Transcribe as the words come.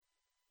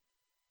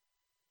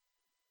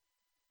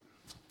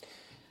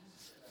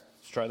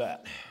try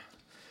that.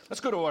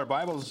 Let's go to our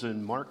Bibles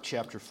in Mark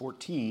chapter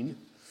 14,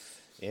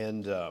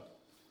 and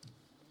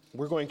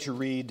we're going to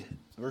read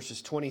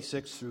verses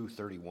 26 through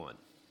 31.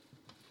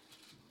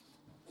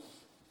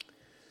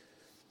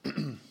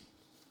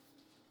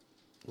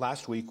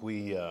 Last week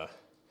we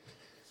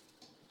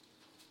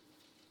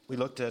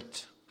looked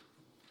at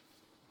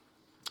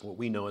what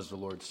we know as the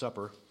Lord's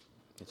Supper.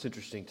 It's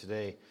interesting,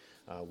 today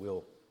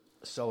we'll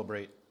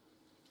celebrate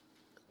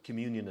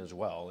communion as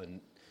well,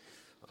 and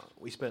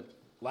we spent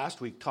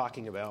last week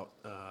talking about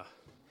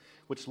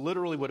which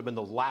literally would have been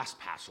the last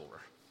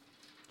Passover.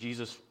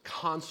 Jesus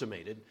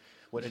consummated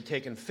what had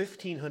taken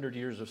 1,500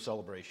 years of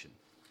celebration,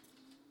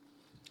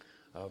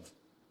 of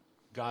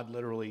God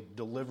literally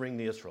delivering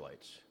the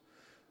Israelites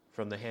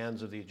from the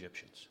hands of the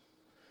Egyptians.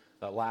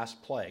 That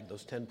last plague,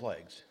 those 10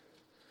 plagues,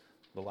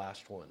 the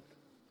last one,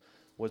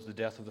 was the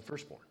death of the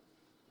firstborn.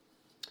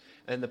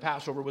 And the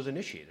Passover was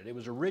initiated. It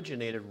was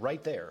originated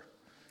right there.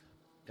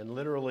 And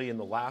literally in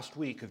the last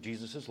week of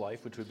Jesus'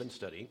 life, which we've been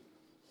studying,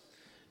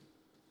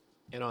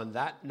 and on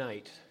that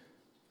night,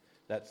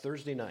 that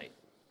Thursday night,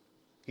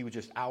 he was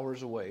just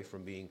hours away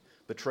from being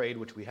betrayed,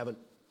 which we haven't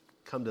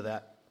come to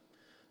that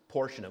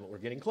portion of it. We're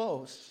getting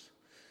close.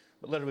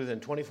 But literally within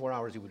 24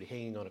 hours, he would be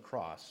hanging on a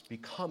cross,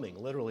 becoming,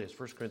 literally, as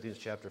 1 Corinthians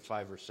chapter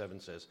 5, verse 7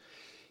 says,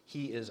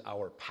 he is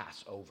our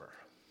Passover.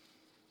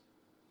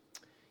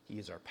 He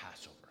is our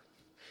Passover.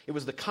 It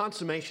was the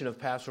consummation of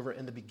Passover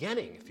and the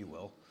beginning, if you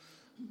will,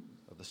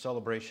 of the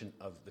celebration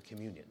of the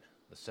communion,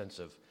 the sense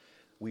of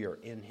we are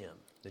in him,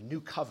 the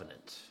new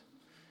covenant,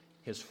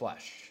 his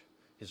flesh,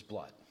 his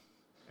blood,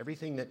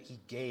 everything that he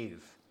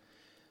gave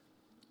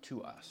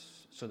to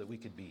us so that we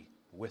could be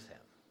with him.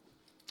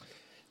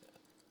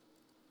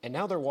 And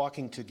now they're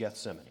walking to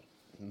Gethsemane.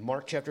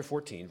 Mark chapter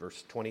 14,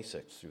 verse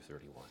 26 through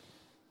 31.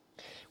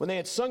 When they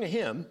had sung a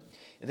hymn,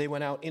 they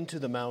went out into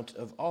the Mount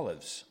of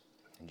Olives.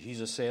 And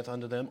Jesus saith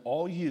unto them,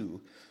 all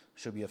you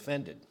shall be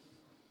offended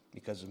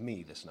because of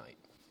me this night.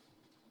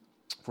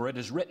 For it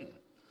is written,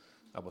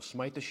 I will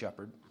smite the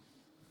shepherd,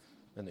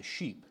 and the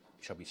sheep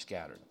shall be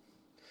scattered.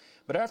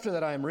 But after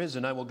that I am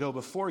risen, I will go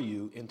before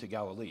you into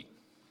Galilee.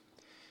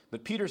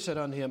 But Peter said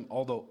unto him,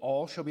 although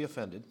all shall be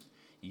offended,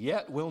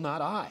 yet will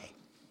not I.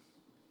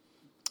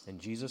 And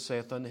Jesus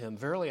saith unto him,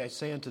 verily I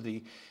say unto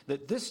thee,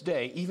 that this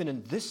day, even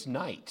in this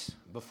night,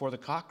 before the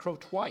cock crow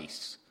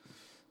twice,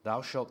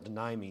 thou shalt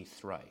deny me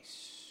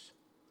thrice.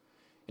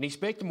 And he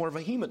spake the more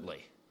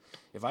vehemently,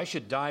 if I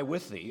should die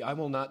with thee, I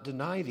will not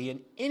deny thee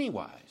in any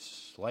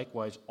wise.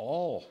 Likewise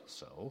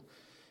also,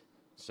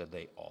 said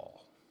they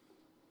all.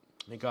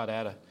 May God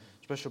add a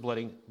special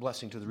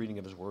blessing to the reading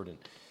of his word, and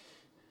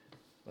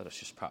let us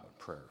just bow in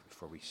prayer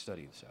before we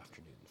study this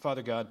afternoon.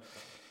 Father God,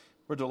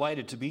 we're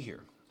delighted to be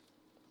here.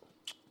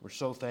 We're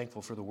so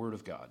thankful for the word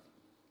of God.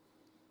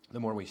 The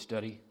more we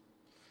study,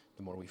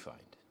 the more we find.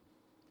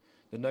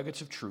 The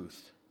nuggets of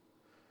truth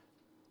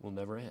will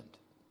never end.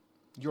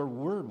 Your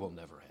word will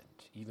never end,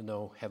 even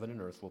though heaven and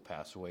earth will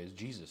pass away, as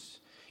Jesus,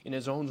 in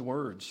his own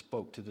words,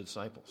 spoke to the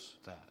disciples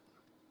that.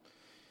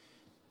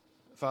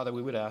 Father,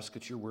 we would ask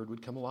that your word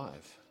would come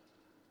alive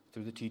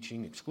through the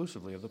teaching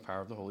exclusively of the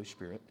power of the Holy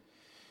Spirit.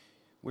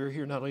 We're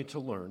here not only to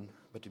learn,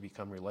 but to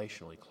become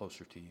relationally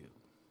closer to you.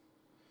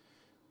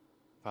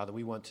 Father,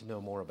 we want to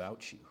know more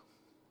about you.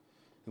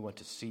 We want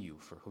to see you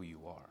for who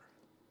you are.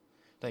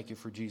 Thank you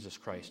for Jesus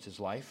Christ, his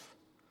life,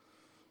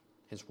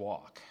 his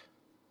walk,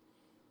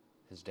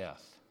 his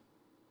death,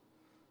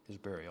 his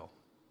burial,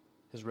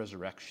 his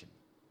resurrection.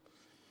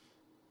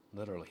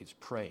 Literally, he's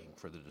praying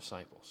for the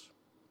disciples,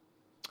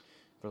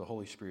 for the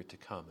Holy Spirit to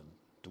come and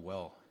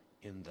dwell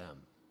in them,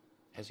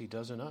 as he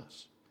does in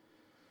us.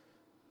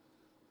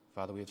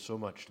 Father, we have so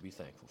much to be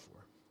thankful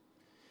for.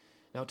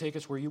 Now take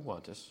us where you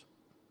want us.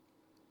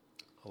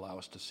 Allow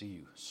us to see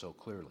you so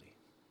clearly.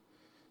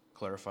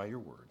 Clarify your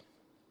word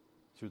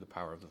through the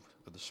power of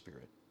the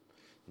Spirit.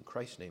 In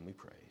Christ's name we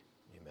pray.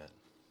 Amen.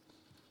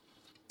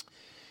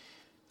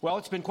 Well,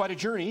 it's been quite a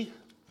journey.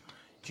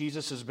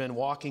 Jesus has been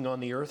walking on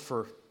the earth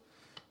for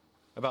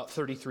about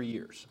 33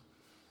 years.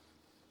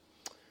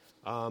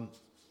 And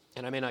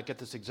I may not get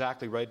this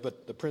exactly right,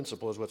 but the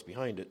principle is what's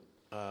behind it.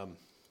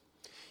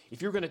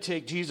 If you're going to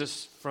take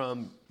Jesus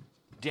from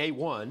day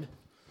one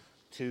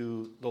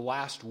to the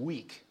last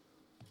week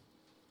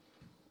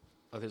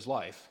of his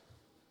life,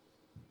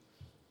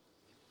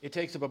 it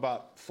takes up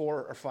about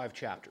 4 or 5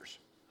 chapters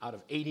out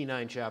of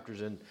 89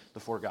 chapters in the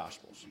 4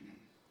 Gospels.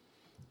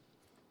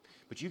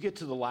 But you get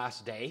to the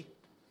last day,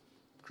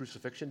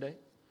 crucifixion day,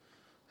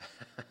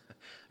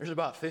 there's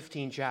about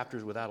 15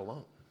 chapters with that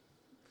alone.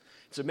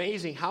 It's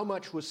amazing how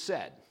much was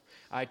said.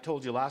 I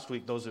told you last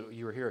week, those of you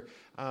who were here,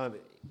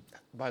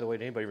 by the way,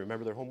 did anybody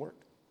remember their homework?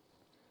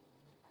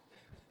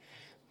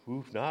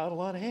 Ooh, not a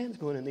lot of hands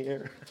going in the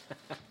air.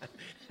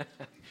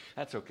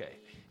 That's okay.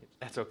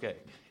 That's okay.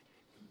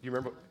 Do you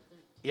remember?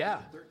 Yeah.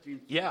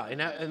 Yeah. In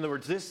other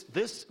words,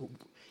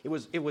 it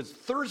was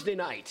Thursday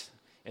night,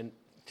 and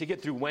to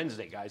get through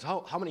Wednesday, guys,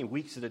 how many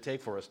weeks did it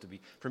take for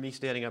me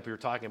standing up here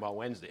talking about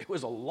Wednesday? It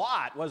was a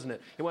lot, wasn't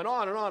it? It went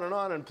on and on and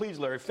on, and please,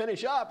 Larry,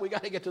 finish up. We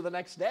got to get to the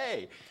next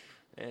day.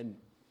 And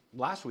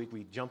last week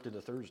we jumped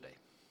into Thursday.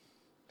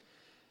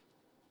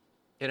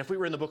 And if we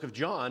were in the book of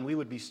John, we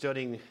would be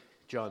studying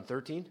John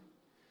 13,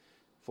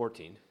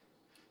 14,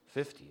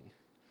 15,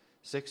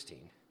 16,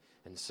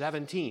 and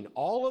 17.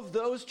 All of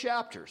those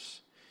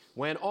chapters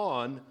went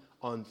on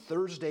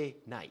Thursday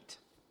night.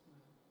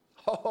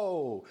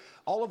 Oh,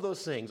 all of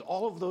those things,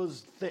 all of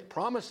those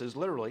promises,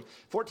 literally,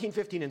 14,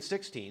 15, and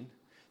 16,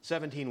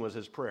 17 was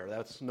his prayer.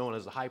 That's known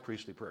as the high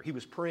priestly prayer. He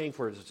was praying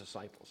for his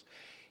disciples.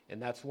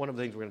 And that's one of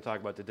the things we're going to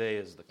talk about today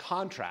is the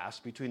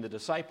contrast between the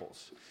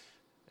disciples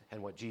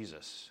and what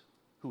Jesus,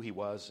 who he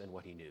was and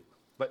what he knew.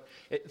 But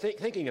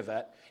thinking of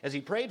that, as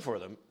he prayed for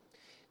them,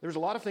 there's a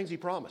lot of things he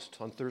promised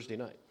on Thursday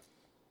night.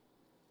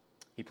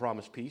 He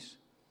promised peace,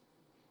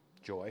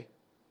 joy,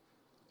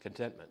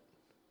 contentment,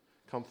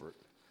 comfort,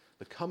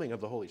 the coming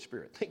of the Holy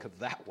Spirit. Think of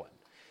that one.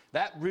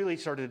 That really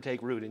started to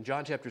take root in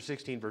John chapter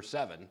 16, verse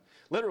 7.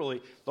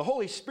 Literally, the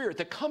Holy Spirit,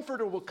 the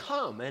Comforter, will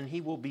come, and he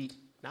will be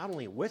not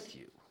only with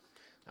you.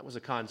 That was a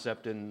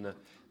concept in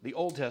the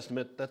Old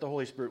Testament, that the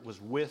Holy Spirit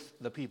was with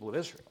the people of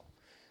Israel.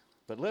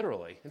 But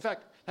literally, in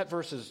fact, that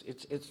verse is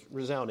it's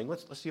resounding.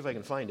 Let's see if I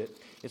can find it.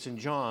 It's in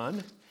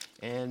John,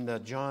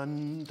 and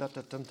John,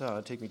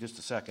 take me just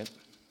a second.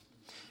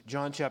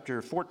 John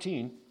chapter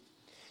 14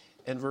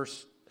 and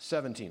verse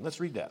 17. Let's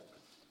read that.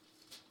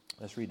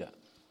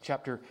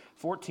 Chapter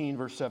 14,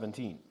 verse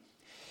 17.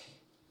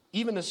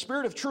 Even the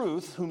Spirit of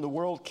truth, whom the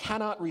world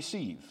cannot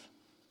receive,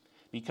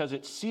 because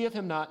it seeth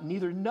him not,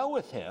 neither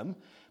knoweth him,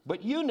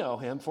 but you know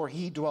him, for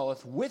he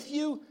dwelleth with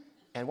you,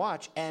 and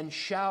watch, and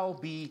shall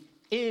be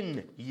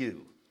in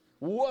you.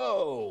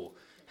 Whoa!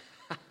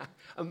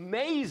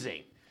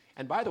 Amazing.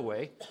 And by the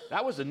way,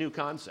 that was a new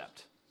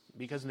concept,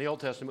 because in the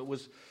Old Testament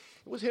it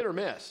was hit or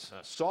miss.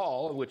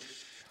 Saul, which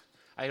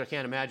I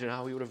can't imagine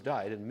how he would have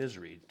died in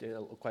misery,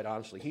 quite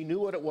honestly. He knew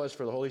what it was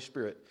for the Holy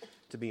Spirit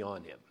to be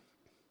on him.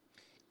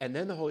 And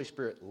then the Holy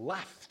Spirit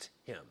left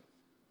him.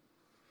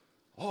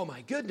 Oh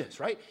my goodness,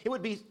 right? It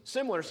would be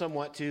similar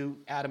somewhat to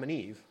Adam and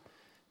Eve,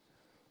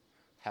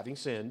 having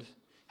sinned,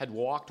 had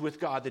walked with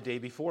God the day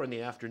before in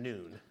the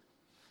afternoon,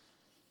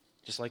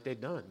 just like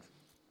they'd done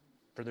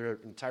for their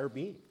entire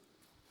being.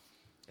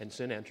 And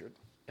sin entered.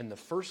 And the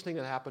first thing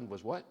that happened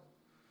was what?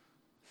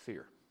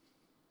 Fear.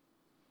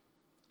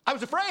 I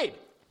was afraid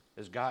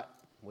as God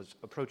was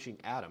approaching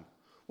Adam.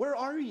 Where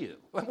are you?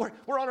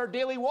 We're on our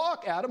daily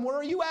walk, Adam. Where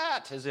are you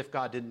at? As if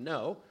God didn't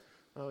know.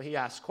 He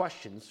asked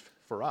questions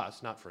for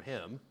us, not for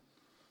him.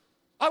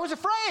 I was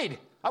afraid.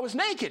 I was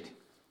naked.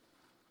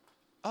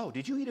 Oh,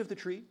 did you eat of the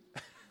tree?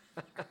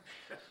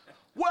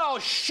 Well,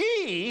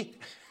 she,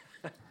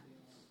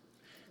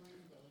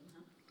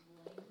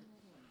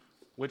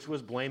 which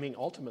was blaming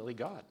ultimately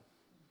God,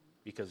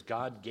 because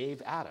God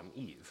gave Adam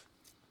Eve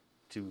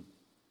to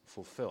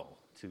fulfill,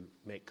 to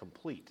make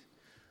complete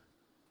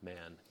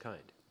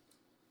mankind.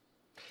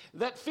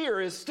 That fear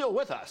is still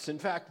with us. In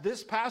fact,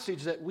 this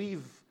passage that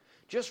we've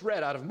just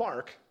read out of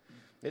Mark,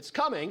 it's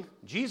coming.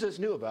 Jesus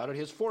knew about it,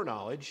 his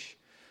foreknowledge.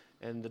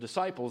 And the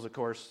disciples, of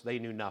course, they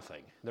knew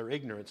nothing. Their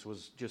ignorance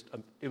was just,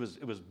 it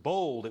was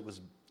bold. It was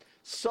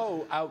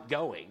so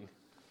outgoing.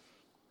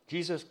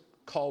 Jesus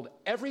called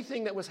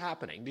everything that was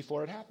happening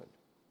before it happened.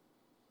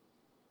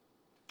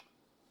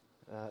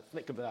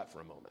 Think of that for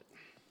a moment.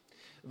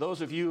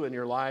 Those of you in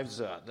your lives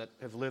that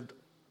have lived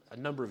a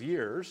number of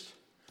years,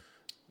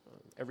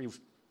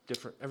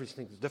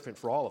 everything's different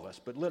for all of us,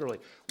 but literally,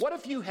 what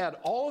if you had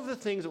all of the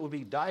things that would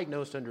be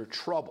diagnosed under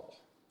trouble,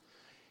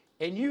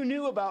 and you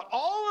knew about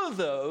all of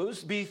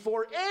those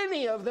before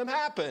any of them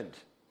happened?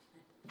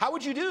 How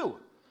would you do?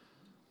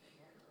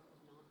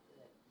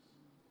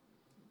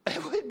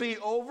 It would be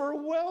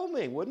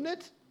overwhelming, wouldn't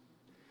it?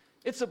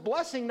 It's a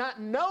blessing not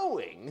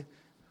knowing.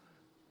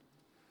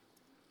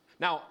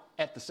 Now,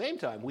 at the same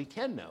time, we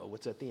can know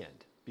what's at the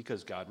end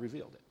because God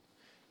revealed it.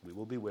 We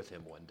will be with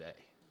him one day.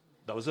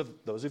 Those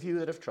of you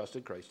that have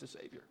trusted Christ as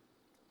Savior.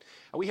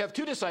 We have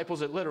two disciples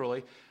that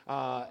literally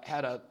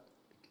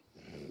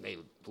they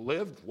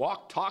lived,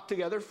 walked, talked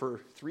together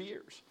for 3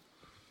 years.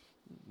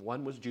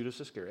 One was Judas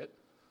Iscariot,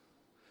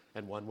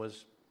 and one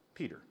was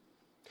Peter.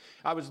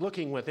 I was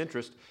looking with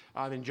interest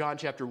in John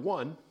chapter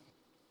 1,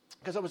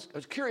 because I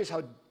was curious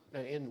how,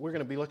 and we're going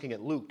to be looking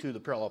at Luke too, the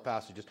parallel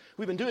passages.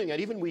 We've been doing that.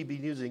 Even we've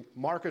been using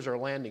Mark as our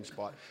landing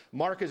spot.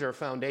 Mark is our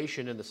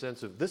foundation in the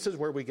sense of this is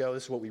where we go,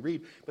 this is what we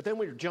read. But then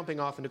we're jumping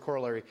off into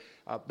corollary.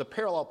 The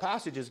parallel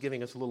passages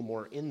giving us a little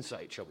more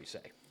insight, shall we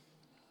say.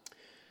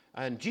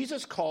 And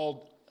Jesus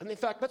called, and in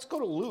fact, let's go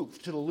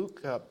to the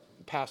Luke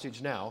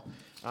passage now.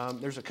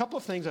 There's a couple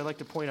of things I'd like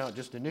to point out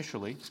just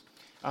initially.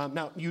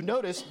 Now, you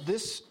notice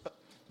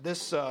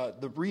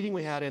the reading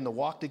we had in the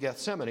walk to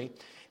Gethsemane,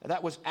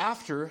 that was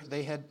after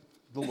they had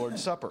the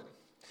Lord's Supper.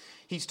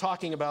 He's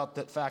talking about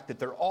the fact that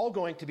they're all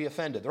going to be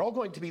offended. They're all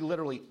going to be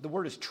literally, the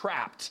word is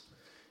trapped.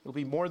 It'll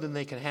be more than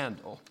they can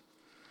handle.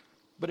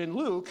 But in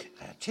Luke,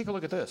 take a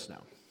look at this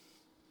now.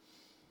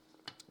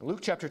 Luke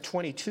chapter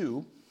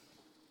 22,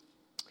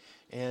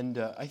 and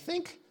I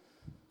think,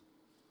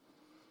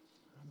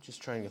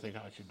 just trying to think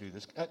how I should do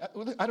this.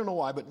 I don't know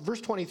why, but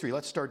verse 23,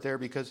 let's start there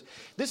because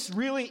this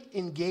really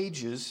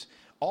engages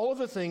all of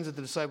the things that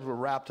the disciples were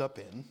wrapped up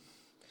in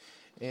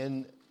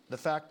and the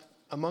fact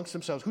amongst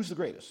themselves, who's the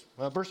greatest?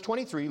 Verse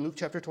 23, Luke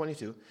chapter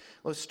 22.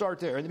 Let's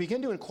start there. And they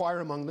begin to inquire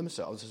among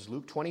themselves. This is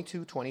Luke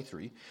 22,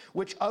 23.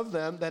 Which of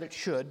them that it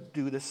should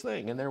do this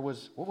thing? And there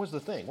was, what was the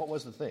thing? What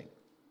was the thing?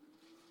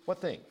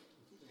 What thing?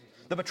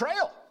 The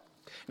betrayal.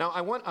 Now,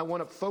 I want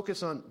to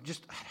focus on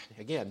just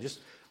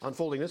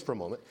unfolding this for a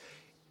moment.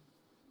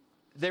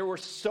 They were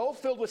so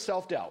filled with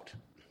self-doubt,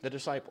 the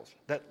disciples,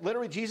 that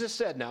literally Jesus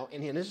said now,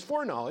 and in his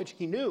foreknowledge,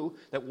 he knew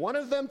that one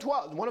of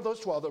those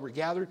 12 that were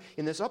gathered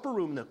in this upper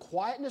room in the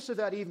quietness of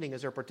that evening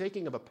as they're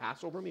partaking of a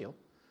Passover meal,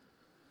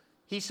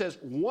 he says,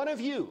 one of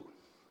you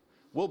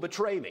will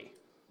betray me.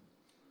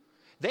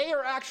 They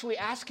are actually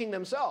asking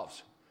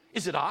themselves,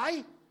 is it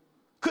I?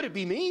 Could it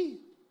be me?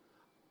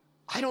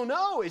 I don't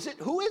know.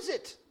 Who is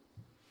it?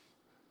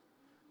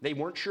 They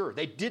weren't sure.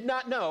 They did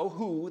not know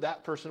who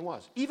that person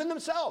was, even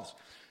themselves.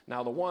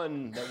 Now, the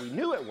one that we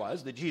knew it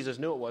was, that Jesus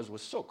knew it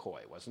was so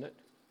coy, wasn't it?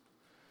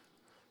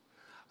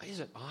 Is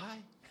it I?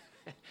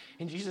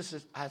 And Jesus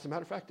says, as a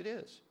matter of fact, it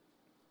is.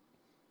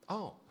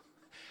 Oh.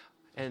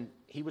 And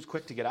he was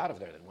quick to get out of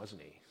there then,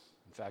 wasn't he?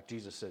 In fact,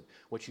 Jesus said,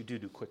 what you do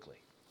quickly.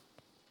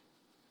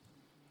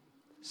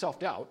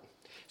 Self-doubt.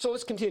 So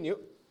let's continue.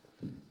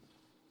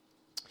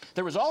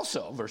 There was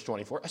also, verse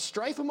 24, a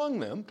strife among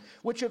them,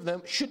 which of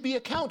them should be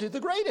accounted the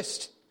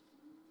greatest.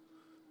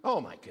 Oh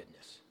my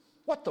goodness.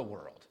 What the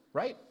world,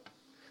 right?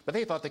 But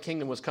they thought the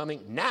kingdom was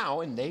coming now,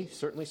 and they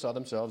certainly saw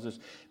themselves as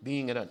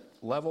being at a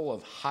level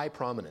of high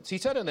prominence. He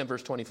said in them,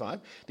 verse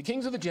 25, the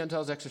kings of the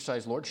Gentiles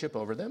exercise lordship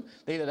over them.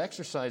 They that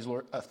exercise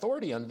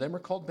authority unto them are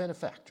called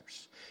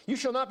benefactors. You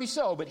shall not be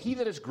so, but he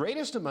that is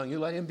greatest among you,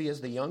 let him be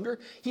as the younger.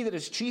 He that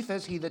is chief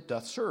as he that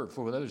doth serve.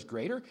 For whether is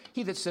greater,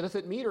 he that sitteth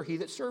at meat or he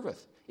that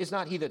serveth. Is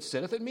not he that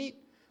sitteth at meat?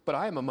 But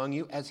I am among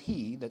you as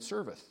he that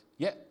serveth.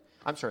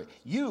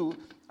 You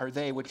are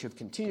they which have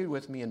continued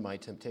with me in my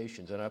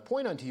temptations, and I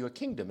appoint unto you a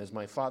kingdom as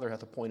my Father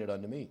hath appointed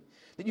unto me,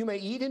 that you may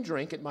eat and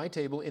drink at my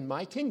table in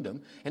my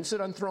kingdom, and sit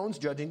on thrones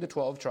judging the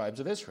 12 tribes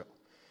of Israel.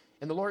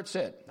 And the Lord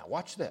said, now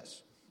watch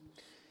this,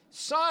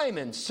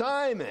 Simon,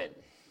 Simon,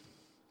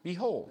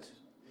 behold,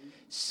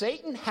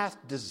 Satan hath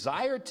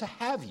desired to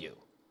have you,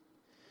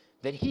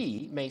 that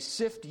he may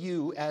sift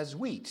you as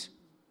wheat.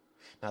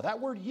 Now that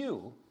word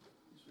you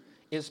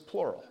is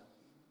plural.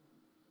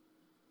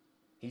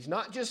 He's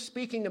not just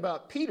speaking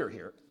about Peter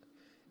here.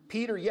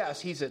 Peter, yes,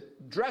 he's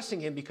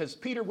addressing him because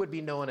Peter would be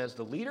known as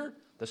the leader,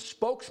 the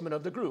spokesman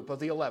of the group of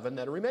the 11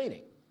 that are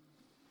remaining.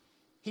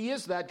 He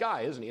is that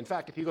guy, isn't he? In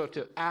fact, if you go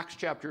to Acts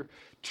chapter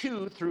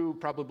 2 through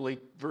probably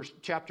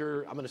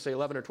chapter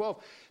 11 or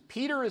 12,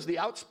 Peter is the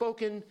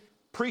outspoken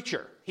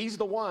preacher. He's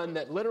the one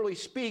that literally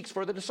speaks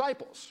for the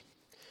disciples.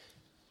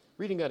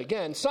 Reading that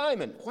again,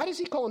 Simon. Why does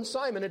he call him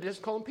Simon and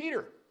doesn't call him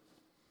Peter?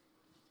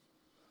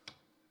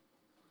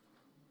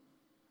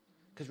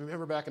 Because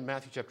remember back in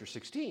Matthew chapter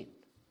 16,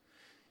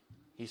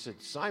 he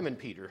said, Simon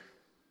Peter,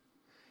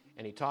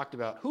 and he talked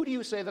about, who do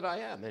you say that I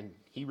am? And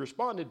he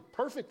responded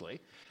perfectly,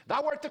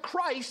 thou art the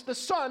Christ, the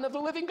Son of the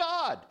living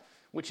God,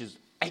 which is,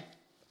 I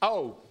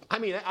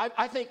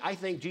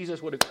think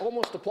Jesus would have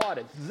almost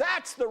applauded.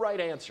 That's the right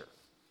answer.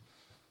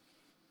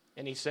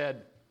 And he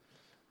said,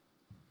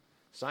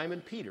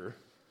 Simon Peter,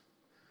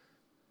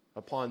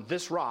 upon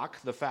this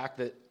rock, the fact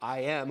that I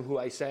am who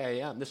I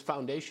say I am, this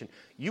foundation,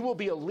 you will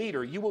be a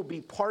leader. You will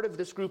be part of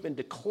this group in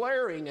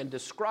declaring and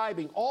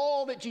describing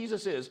all that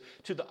Jesus is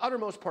to the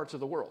uttermost parts of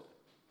the world.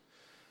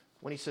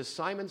 When he says,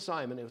 Simon,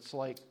 Simon, it's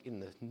like in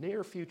the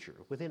near future,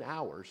 within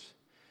hours,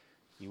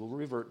 you will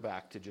revert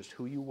back to just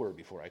who you were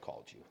before I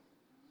called you.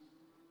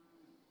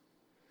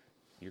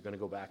 You're going to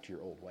go back to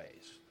your old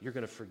ways. You're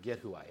going to forget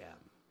who I am.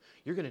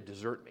 You're going to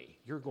desert me.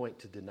 You're going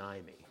to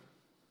deny me.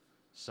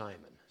 Simon,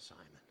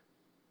 Simon.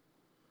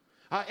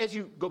 As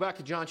you go back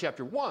to John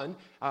chapter 1,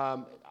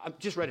 I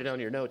just write it down in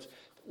your notes.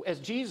 As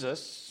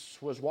Jesus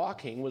was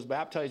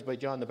baptized by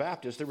John the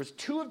Baptist, there was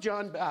 2 of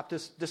John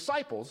Baptist's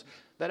disciples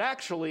that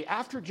actually,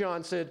 after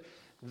John said,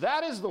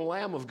 that is the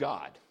Lamb of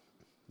God.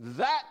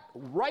 That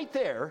right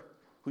there,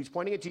 who's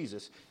pointing at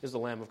Jesus, is the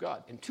Lamb of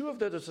God. And 2 of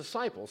those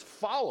disciples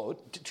followed,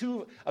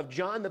 2 of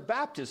John the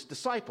Baptist's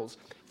disciples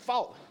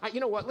followed. You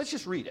know what? Let's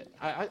just read it.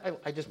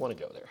 I just want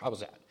to go there. How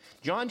was that?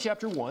 John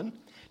chapter 1.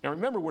 Now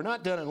remember, we're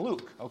not done in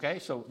Luke, okay?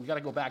 So we've got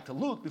to go back to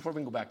Luke before we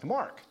can go back to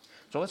Mark.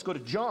 So let's go to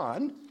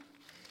John.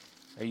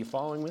 Are you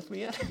following with me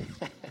yet?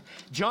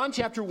 John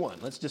chapter 1.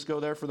 Let's just go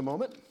there for the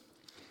moment.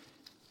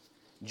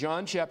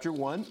 John chapter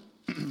 1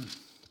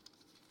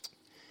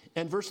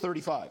 and verse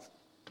 35.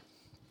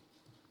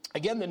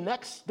 Again, the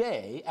next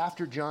day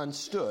after John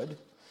stood,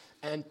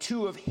 and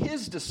 2 of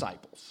his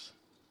disciples,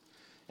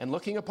 and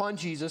looking upon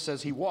Jesus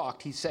as he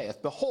walked, he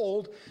saith,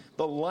 behold,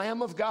 the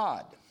Lamb of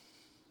God.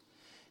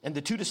 And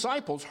the 2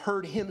 disciples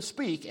heard him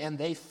speak, and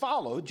they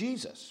followed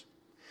Jesus.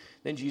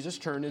 Then Jesus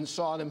turned and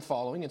saw them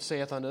following, and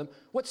saith unto them,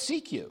 what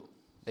seek you?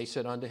 They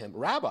said unto him,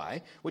 Rabbi,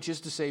 which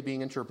is to say,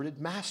 being interpreted,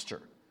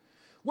 Master,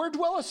 where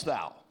dwellest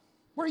thou?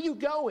 Where are you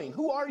going?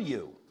 Who are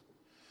you?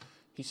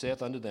 He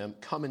saith unto them,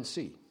 Come and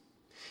see.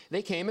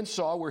 They came and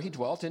saw where he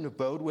dwelt, and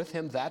abode with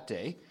him that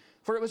day,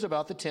 for it was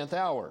about the 10th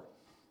hour.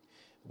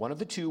 One of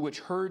the two which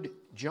heard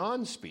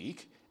John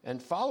speak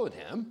and followed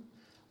him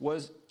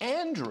was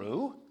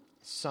Andrew,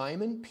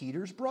 Simon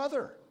Peter's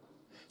brother.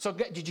 So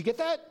did you get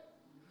that?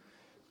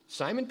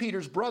 Simon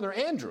Peter's brother,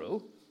 Andrew,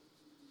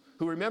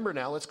 who, remember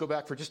now, let's go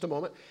back for just a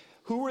moment.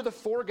 Who were the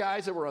four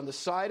guys that were on the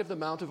side of the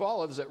Mount of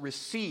Olives that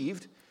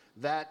received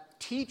that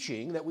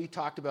teaching that we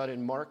talked about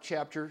in Mark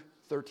chapter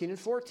 13 and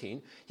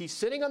 14? He's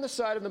sitting on the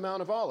side of the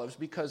Mount of Olives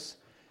because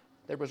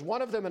there was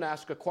one of them that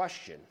asked a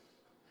question.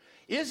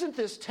 Isn't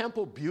this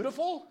temple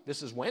beautiful?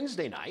 This is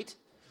Wednesday night.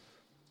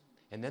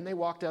 And then they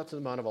walked out to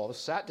the Mount of Olives,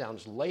 sat down. It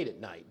was late at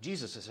night.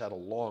 Jesus has had a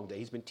long day.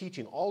 He's been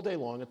teaching all day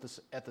long at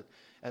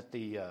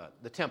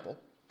the temple.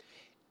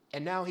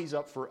 And now he's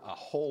up for a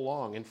whole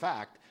long. In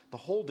fact, the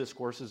whole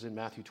discourse is in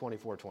Matthew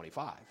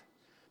 24:25.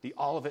 The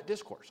Olivet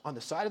Discourse. On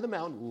the side of the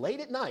mountain, late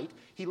at night,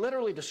 he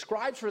literally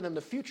describes for them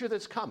the future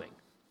that's coming.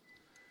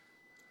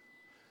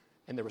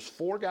 And there was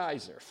four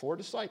guys there, four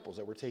disciples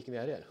that were taking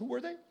that in. Who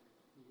were they?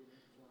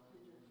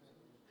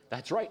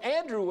 That's right.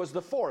 Andrew was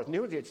the fourth.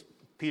 It's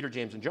Peter,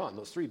 James, and John,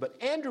 those three. But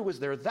Andrew was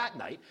there that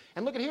night.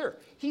 And look at here.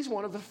 He's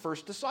one of the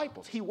first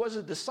disciples. He was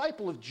a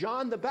disciple of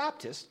John the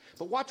Baptist.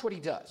 But watch what he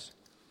does.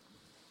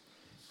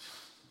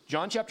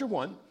 John chapter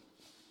 1,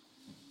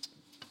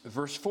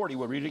 verse 40.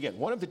 We'll read it again.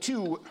 One of the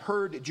two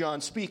heard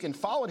John speak and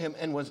followed him,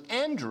 and was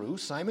Andrew,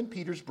 Simon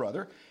Peter's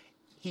brother.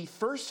 He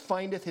first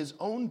findeth his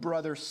own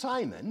brother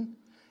Simon,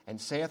 and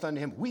saith unto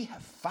him, We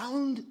have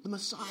found the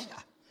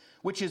Messiah,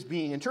 which is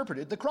being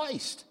interpreted the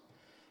Christ.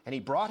 And he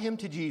brought him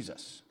to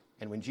Jesus.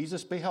 And when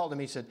Jesus beheld him,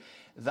 he said,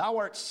 Thou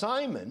art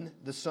Simon,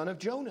 the son of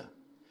Jonah.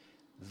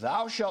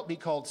 Thou shalt be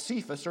called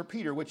Cephas, or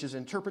Peter, which is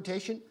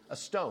interpretation, a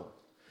stone.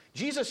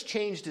 Jesus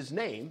changed his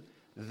name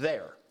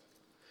there.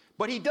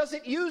 But he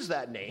doesn't use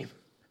that name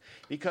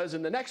because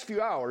in the next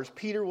few hours,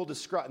 Peter will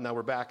describe, now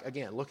we're back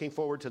again, looking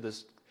forward to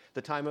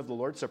the time of the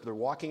Lord's Supper. They're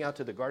walking out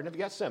to the Garden of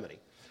Gethsemane.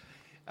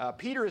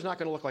 Peter is not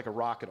going to look like a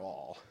rock at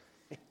all.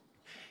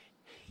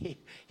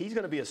 He's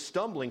going to be a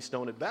stumbling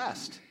stone at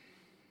best.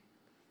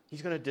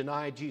 He's going to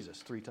deny Jesus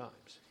 3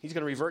 times. He's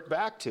going to revert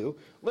back to,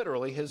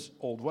 literally, his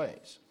old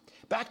ways.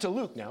 Back to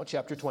Luke now,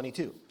 chapter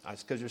 22,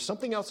 because there's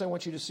something else I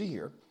want you to see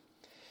here.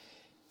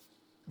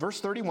 Verse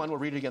 31, we'll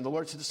read it again. The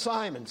Lord said,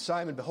 Simon,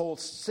 Simon,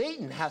 behold,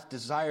 Satan hath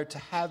desired to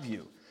have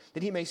you,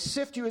 that he may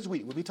sift you as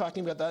wheat. We'll be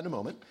talking about that in a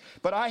moment.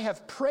 But I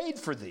have prayed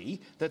for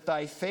thee, that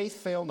thy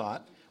faith fail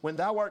not. When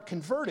thou art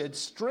converted,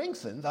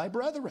 strengthen thy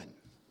brethren.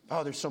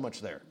 Oh, there's so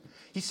much there.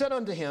 He said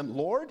unto him,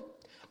 Lord,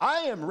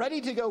 I am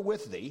ready to go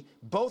with thee,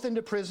 both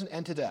into prison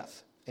and to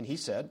death. And he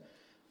said,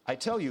 I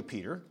tell you,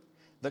 Peter,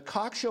 the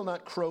cock shall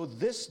not crow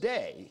this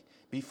day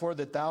before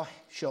that thou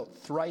shalt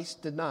thrice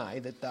deny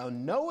that thou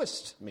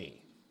knowest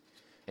me.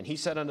 And he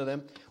said unto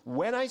them,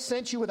 When I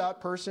sent you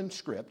without purse and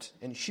script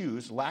and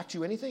shoes, lacked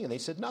you anything? And they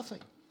said, Nothing.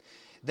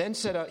 Then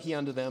said he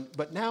unto them,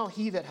 But now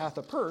he that hath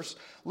a purse,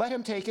 let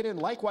him take it, and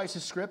likewise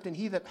his script, and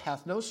he that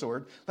hath no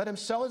sword, let him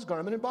sell his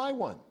garment and buy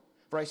one.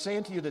 For I say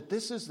unto you that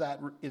this is that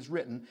is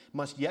written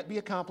must yet be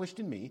accomplished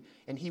in me.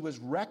 And he was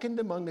reckoned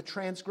among the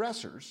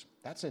transgressors.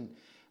 That's in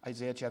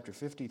Isaiah chapter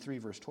 53,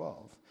 verse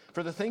 12.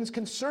 For the things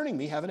concerning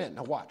me have an end.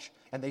 Now watch.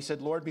 And they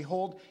said, Lord,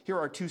 behold, here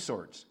are 2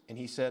 swords. And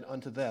he said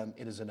unto them,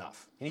 It is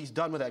enough. And he's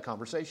done with that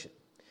conversation.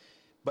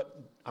 But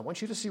I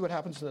want you to see what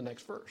happens in the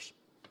next verse.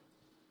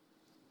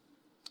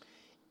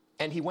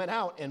 And he went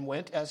out and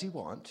went as he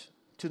wont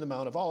to the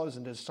Mount of Olives,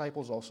 and his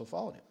disciples also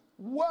followed him.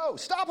 Whoa,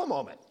 stop a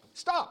moment.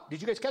 Stop. Did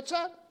you guys catch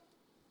that?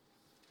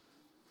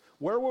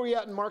 Where were we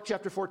at in Mark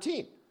chapter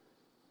 14?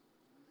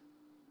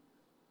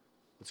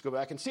 Let's go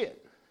back and see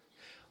it.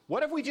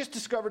 What have we just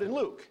discovered in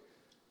Luke?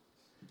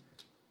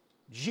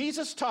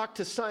 Jesus talked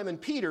to Simon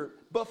Peter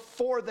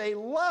before they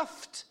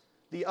left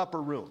the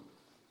upper room.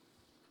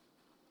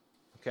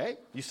 Okay?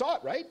 You saw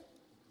it, right?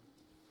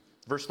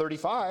 Verse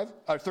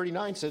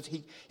 39 says,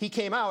 he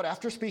came out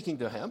after speaking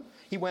to him.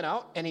 He went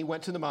out and he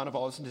went to the Mount of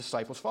Olives, and his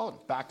disciples followed him.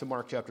 Back to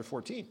Mark chapter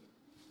 14.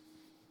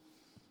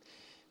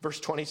 Verse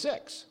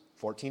 26.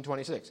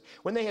 14:26.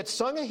 When they had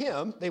sung a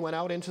hymn, they went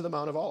out into the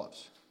Mount of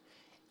Olives.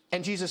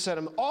 And Jesus said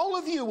to them, All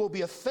of you will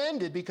be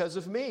offended because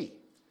of me.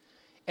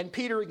 And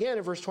Peter again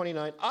in verse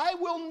 29, I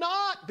will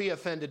not be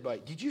offended by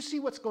it. Did you see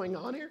what's going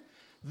on here?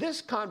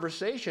 This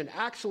conversation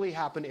actually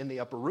happened in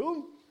the upper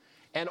room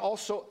and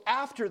also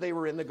after they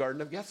were in the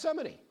Garden of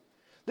Gethsemane.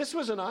 This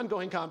was an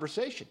ongoing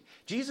conversation.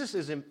 Jesus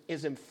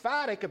is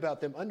emphatic about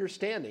them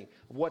understanding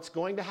what's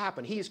going to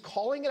happen. He is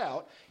calling it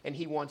out, and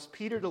he wants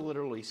Peter to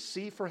literally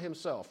see for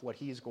himself what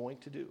he is going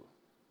to do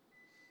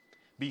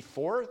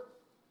before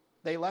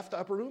they left the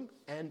upper room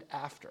and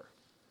after.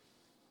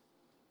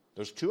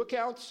 There's 2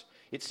 accounts.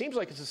 It seems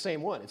like it's the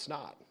same one. It's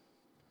not.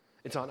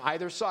 It's on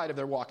either side of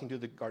their walking to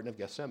the Garden of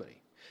Gethsemane.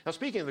 Now,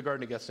 speaking of the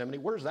Garden of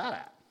Gethsemane, where's that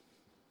at?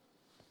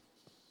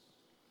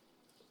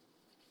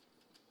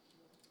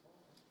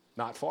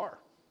 Not far.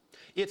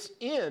 It's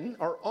in,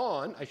 or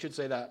on, I should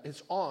say that,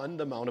 it's on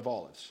the Mount of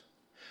Olives.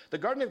 The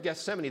Garden of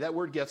Gethsemane, that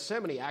word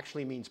Gethsemane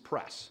actually means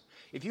press.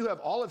 If you have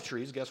olive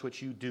trees, guess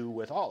what you do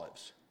with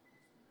olives?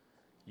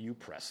 You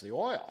press the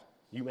oil.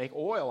 You make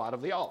oil out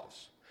of the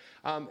olives.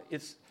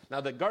 Now,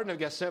 the Garden of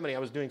Gethsemane, I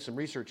was doing some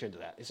research into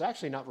that. It's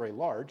actually not very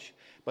large,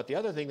 but the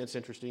other thing that's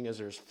interesting is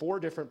there's 4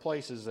 different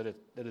places that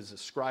is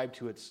ascribed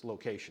to its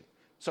location.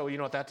 So you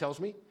know what that tells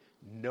me?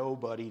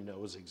 Nobody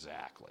knows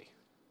exactly.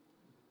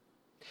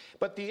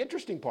 But the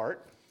interesting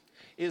part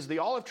is the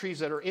olive trees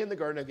that are in the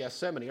Garden of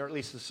Gethsemane, or at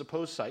least the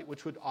supposed site,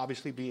 which would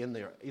obviously be in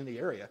the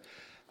area,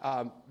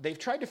 they've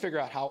tried to figure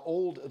out how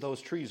old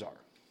those trees are.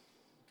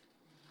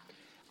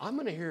 I'm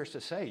going to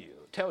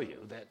tell you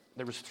that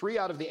there was 3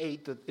 out of the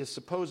 8 that is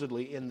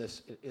supposedly in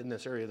this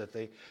area that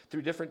they,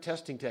 through different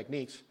testing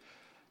techniques,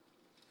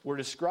 were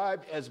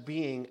described as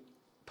being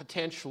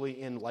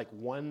potentially in like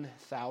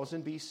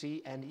 1000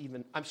 BC and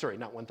even, I'm sorry,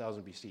 not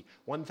 1000 BC,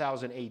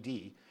 1000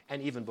 AD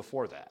and even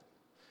before that.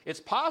 It's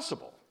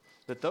possible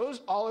that those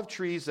olive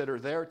trees that are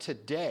there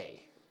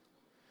today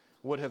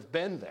would have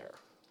been there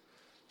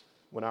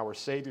when our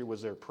Savior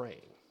was there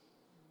praying.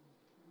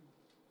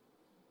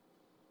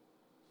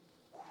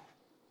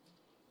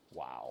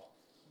 Wow.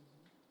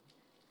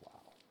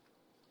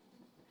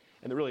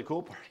 And the really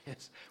cool part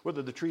is,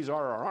 whether the trees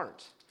are or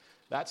aren't,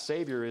 that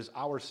Savior is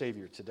our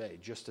Savior today,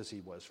 just as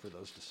he was for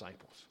those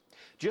disciples.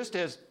 Just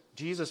as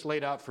Jesus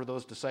laid out for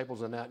those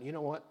disciples in that, you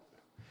know what?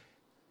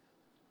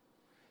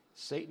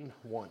 Satan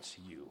wants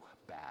you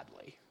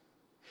badly.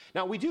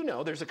 Now, we do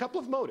know there's a couple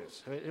of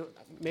motives.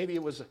 Maybe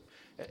it was,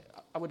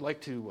 I would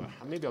like to,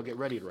 maybe I'll get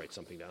ready to write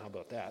something down. How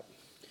about that?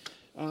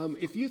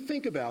 If you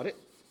think about it,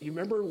 you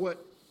remember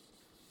what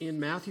in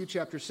Matthew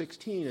chapter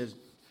 16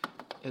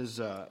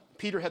 is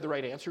Peter had the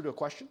right answer to a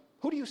question.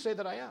 Who do you say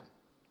that I am?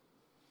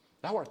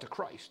 Thou art the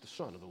Christ, the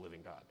Son of the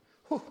living God.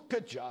 Whew,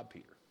 good job,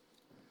 Peter.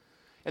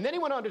 And then he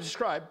went on to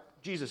describe,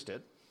 Jesus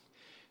did,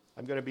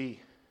 I'm going to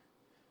be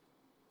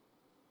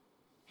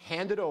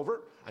handed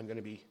over, I'm going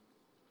to be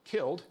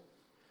killed,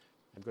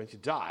 I'm going to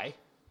die,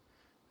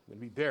 I'm going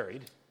to be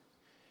buried,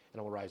 and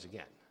I will rise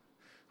again.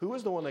 Who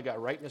was the one that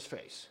got right in his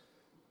face?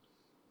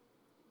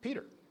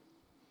 Peter.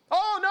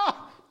 Oh, no!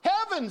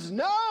 Heavens,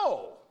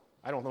 no!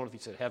 I don't know if he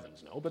said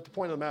heavens, no, but the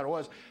point of the matter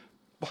was,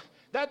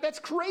 that's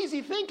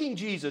crazy thinking,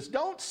 Jesus.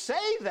 Don't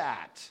say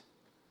that.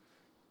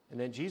 And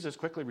then Jesus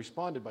quickly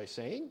responded by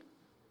saying,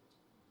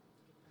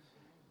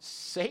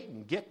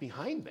 Satan, get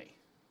behind me.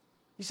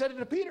 He said it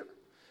to Peter.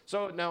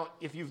 So now,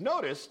 if you've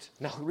noticed,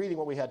 now reading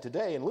what we had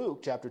today in Luke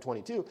chapter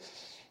 22,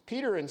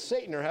 Peter and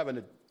Satan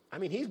are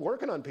he's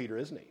working on Peter,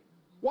 isn't he?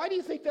 Why do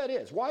you think that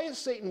is? Why is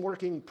Satan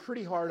working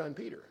pretty hard on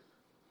Peter?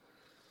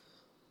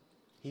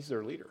 He's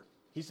their leader.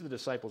 He's the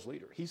disciples'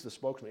 leader. He's the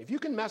spokesman. If you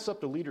can mess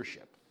up the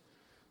leadership,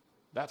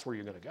 that's where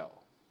you're going to go.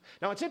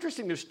 Now, it's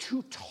interesting. There's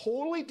 2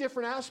 totally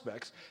different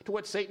aspects to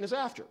what Satan is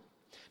after.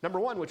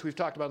 Number one, which we've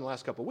talked about in the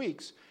last couple of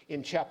weeks,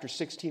 in chapter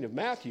 16 of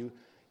Matthew,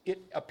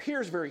 it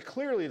appears very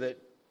clearly that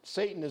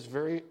Satan is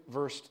very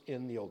versed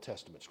in the Old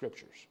Testament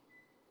scriptures.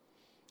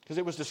 Because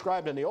it was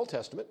described in the Old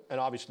Testament, and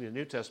obviously the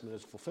New Testament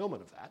is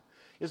fulfillment of that,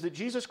 is that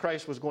Jesus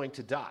Christ was going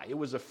to die. It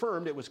was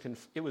affirmed, it was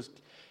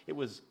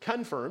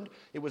confirmed,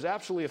 it was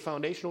absolutely a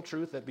foundational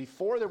truth that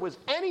before there was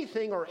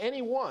anything or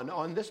anyone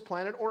on this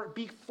planet, or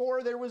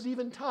before there was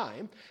even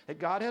time, that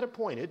God had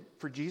appointed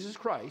for Jesus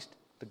Christ,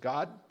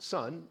 the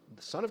Son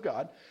of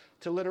God,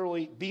 to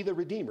literally be the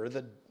Redeemer,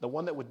 the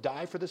one that would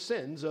die for the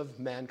sins of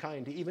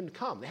mankind to even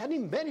come. They hadn't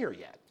even been here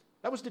yet.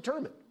 That was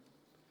determined.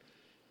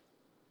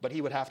 But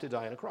he would have to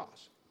die on a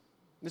cross.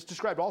 It's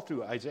described all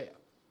through Isaiah.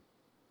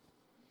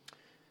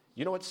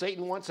 You know what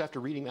Satan wants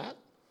after reading that?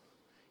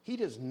 He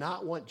does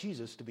not want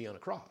Jesus to be on a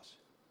cross.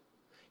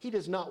 He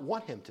does not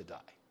want him to die.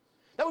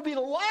 That would be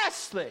the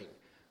last thing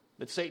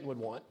that Satan would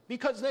want,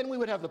 because then we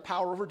would have the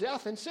power over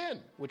death and sin,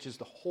 which is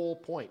the whole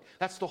point.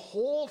 That's the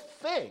whole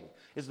thing,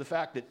 is the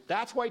fact that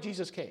that's why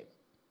Jesus came.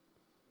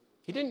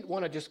 He didn't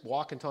want to just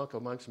walk and talk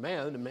amongst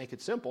man and make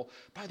it simple.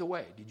 By the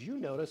way, did you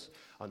notice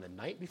on the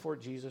night before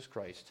Jesus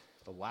Christ,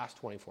 the last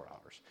 24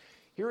 hours,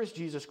 here is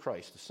Jesus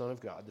Christ, the Son of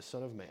God, the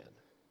Son of Man.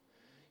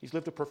 He's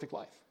lived a perfect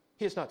life.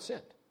 He has not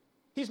sinned.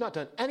 He's not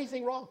done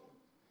anything wrong.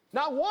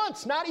 Not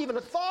once, not even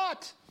a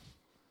thought.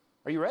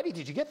 Are you ready?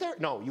 Did you get there?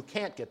 No, you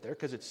can't get there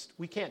because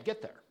we can't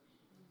get there.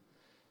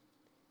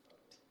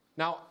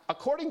 Now,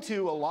 according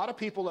to a lot of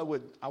people that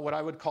what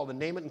I would call the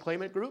name it and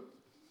claim it group,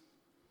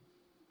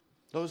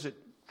 those that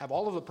have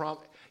all of the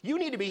promise, you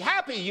need to be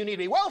happy, you need to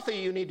be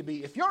wealthy,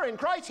 if you're in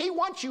Christ, he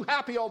wants you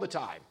happy all the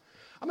time.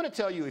 I'm going to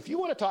tell you, if you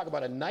want to talk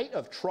about a night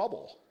of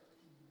trouble,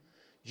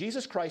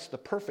 Jesus Christ, the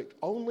perfect,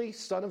 only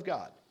Son of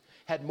God,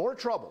 had more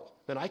trouble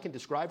than I can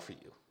describe for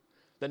you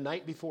the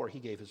night before he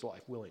gave his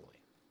life willingly.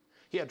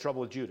 He had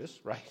trouble with Judas,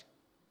 right?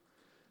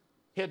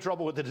 He had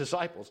trouble with the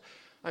disciples.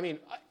 I mean,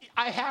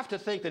 I have to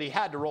think that he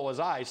had to roll his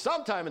eyes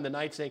sometime in the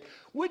night saying,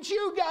 would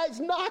you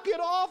guys knock it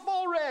off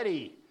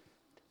already?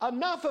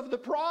 Enough of the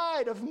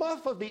pride,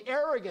 enough of the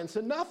arrogance,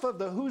 enough of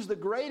the who's the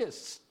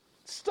greatest.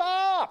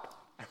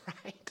 Stop,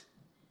 right?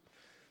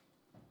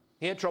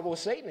 He had trouble with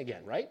Satan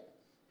again, right?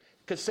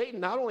 Because Satan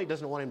not only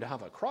doesn't want him to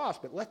have a cross,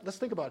 but let's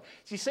think about it.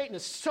 See, Satan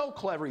is so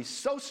clever, he's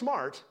so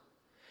smart,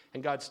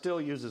 and God still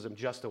uses him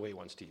just the way he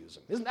wants to use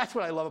him. That's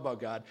what I love about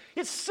God.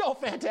 It's so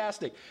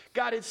fantastic.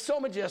 God is so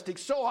majestic,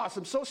 so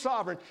awesome, so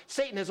sovereign.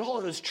 Satan has all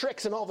of his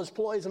tricks and all of his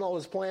ploys and all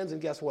of his plans,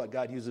 and guess what?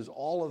 God uses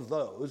all of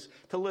those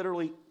to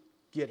literally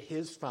get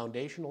his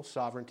foundational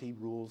sovereignty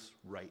rules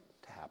right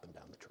to happen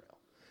down the trail.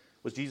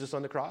 Was Jesus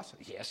on the cross?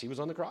 Yes, he was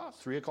on the cross,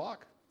 3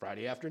 o'clock,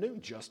 Friday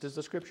afternoon, just as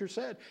the scripture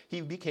said.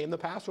 He became the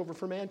Passover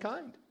for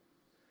mankind.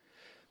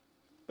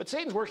 But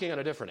Satan's working on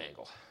a different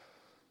angle.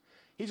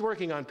 He's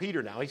working on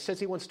Peter now. He says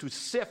he wants to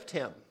sift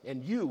him.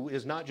 And you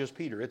is not just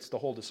Peter, it's the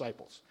whole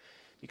disciples.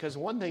 Because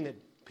one thing that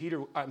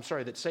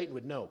Satan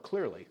would know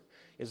clearly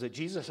is that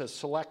Jesus has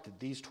selected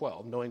these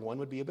 12, knowing one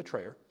would be a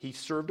betrayer. He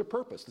served a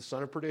purpose, the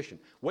son of perdition.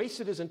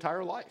 Wasted his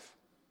entire life.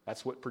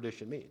 That's what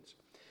perdition means.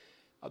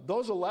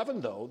 Those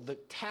 11, though, the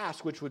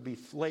task which would be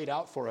laid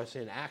out for us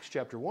in Acts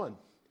chapter 1,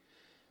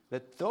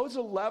 that those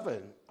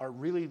 11 are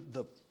really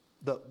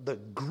the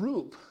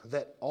group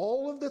that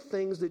all of the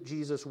things that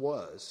Jesus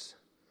was,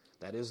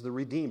 that is the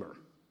Redeemer,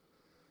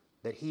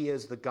 that he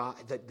is the God,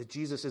 that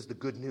Jesus is the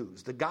good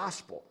news, the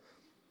gospel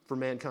for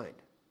mankind,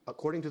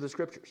 according to the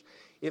scriptures.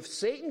 If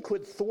Satan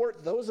could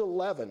thwart those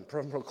 11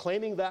 from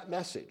proclaiming that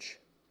message,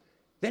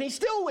 then he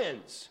still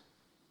wins,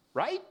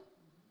 right?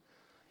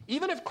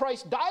 Even if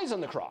Christ dies on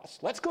the cross.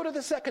 Let's go to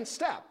the second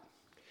step.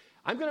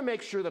 I'm going to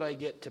make sure that I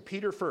get to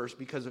Peter first,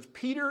 because if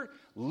Peter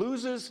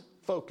loses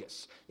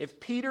focus, if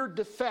Peter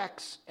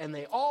defects and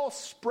they all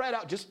spread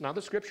out, just now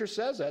the scripture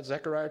says that,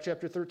 Zechariah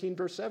chapter 13,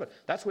 verse 7.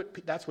 That's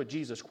what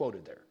Jesus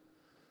quoted there.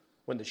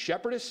 When the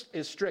shepherd is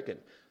stricken,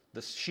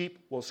 the sheep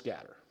will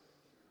scatter.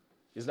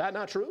 Is that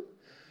not true?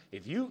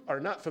 If you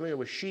are not familiar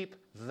with sheep,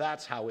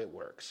 that's how it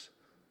works.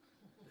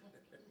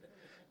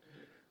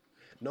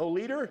 No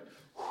leader,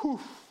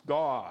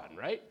 gone,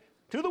 right?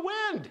 To the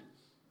wind.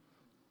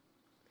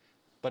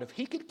 But if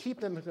he could keep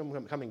them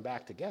from coming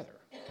back together,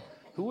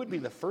 who would be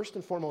the first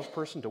and foremost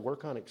person to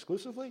work on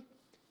exclusively?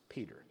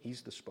 Peter.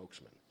 He's the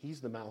spokesman.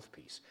 He's the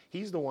mouthpiece.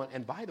 He's the one,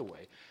 and by the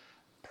way,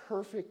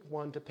 perfect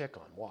one to pick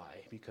on.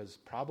 Why? Because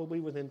probably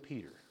within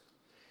Peter,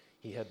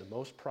 he had the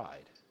most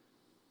pride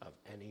of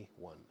any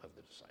one of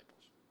the disciples.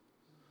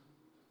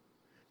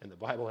 And the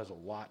Bible has a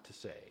lot to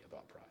say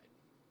about pride.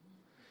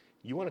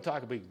 You want to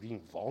talk about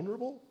being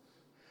vulnerable?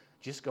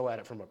 Just go at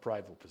it from a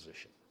prideful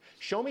position.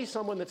 Show me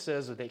someone that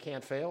says that they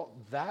can't fail.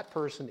 That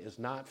person is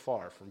not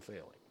far from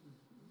failing.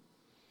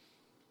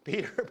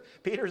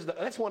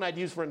 That's one I'd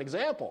use for an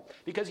example,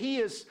 because he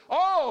is,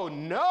 oh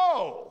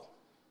no,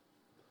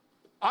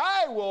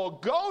 I will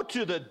go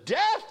to the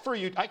death for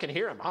you. I can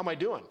hear him. How am I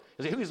doing?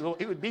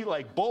 He would be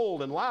like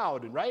bold and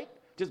loud, and right?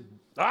 Just,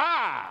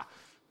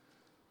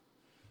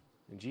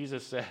 And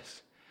Jesus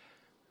says,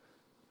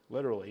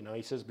 literally, now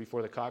he says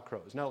before the cock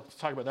crows. Now let's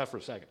talk about that for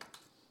a second.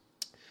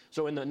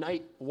 So in the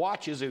night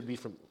watches,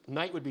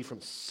 night would be from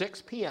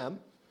 6 p.m.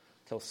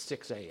 till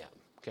 6 a.m.,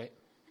 okay?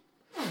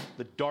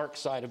 The dark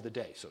side of the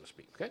day, so to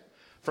speak, okay?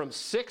 From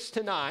 6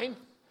 to 9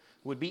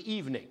 would be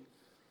evening.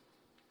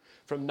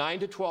 From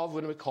 9 to 12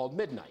 would be called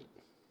midnight.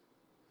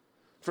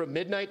 From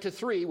midnight to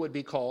 3 would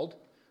be called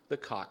the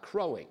cock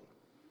crowing.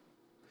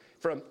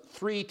 From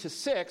 3 to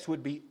 6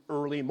 would be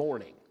early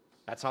morning.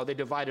 That's how they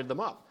divided them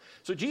up.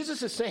 So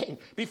Jesus is saying,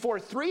 before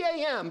 3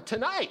 a.m.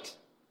 tonight,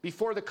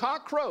 before the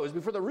cock crows,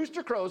 before the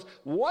rooster crows,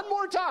 one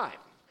more time,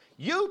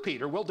 you,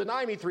 Peter, will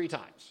deny me 3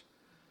 times.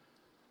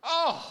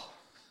 Oh,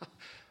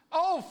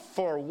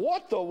 for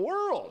what the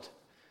world?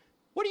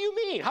 What do you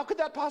mean? How could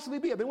that possibly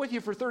be? I've been with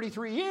you for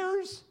 33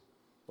 years.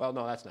 Well,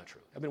 no, that's not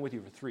true. I've been with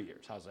you for 3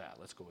 years. How's that?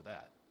 Let's go with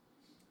that.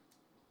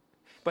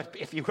 But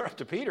if you were up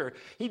to Peter,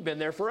 he'd been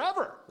there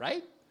forever,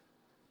 right?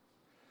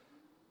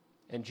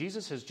 And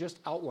Jesus has just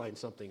outlined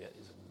something that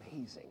is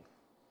amazing.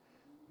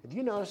 Have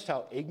you noticed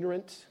how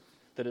ignorant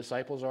the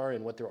disciples are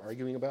in what they're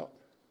arguing about,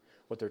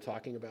 what they're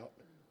talking about,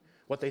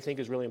 what they think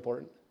is really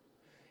important?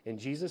 And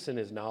Jesus and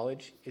his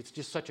knowledge, it's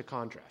just such a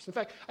contrast. In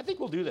fact, I think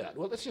we'll do that.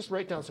 Well, let's just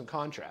write down some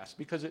contrasts,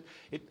 because it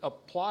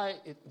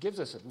gives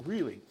us a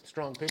really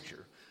strong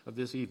picture of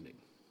this evening.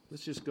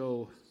 Let's just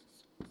go.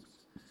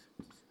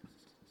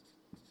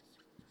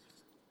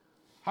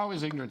 How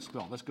is ignorance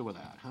spelled? Let's go with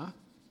that, huh?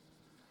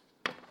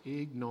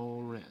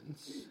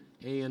 Ignorance.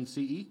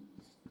 A-N-C-E?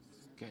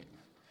 Okay.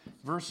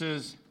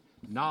 Versus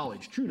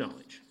knowledge, true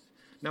knowledge.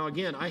 Now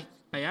again, I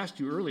asked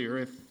you earlier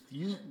if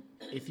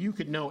you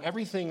could know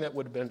everything that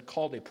would have been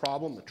called a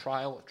problem, a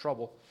trial, a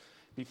trouble,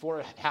 before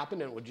it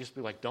happened, and it would just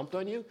be like dumped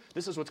on you.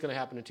 This is what's going to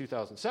happen in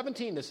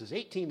 2017. This is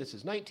 18. This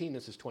is 19.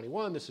 This is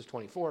 21. This is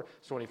 24.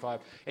 It's 25.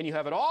 And you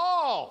have it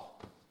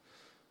all.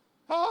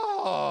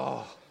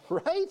 Oh,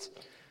 right?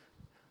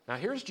 Now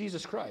here's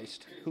Jesus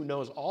Christ, who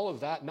knows all of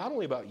that, not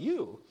only about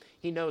you,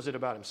 he knows it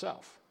about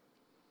himself.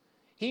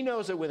 He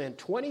knows that within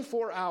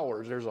 24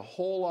 hours, there's a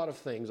whole lot of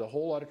things, a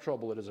whole lot of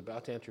trouble that is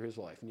about to enter his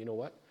life. And you know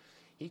what?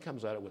 He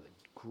comes at it with a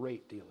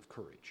great deal of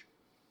courage.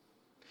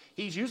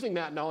 He's using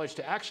that knowledge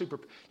to actually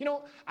prepare. You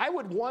know, I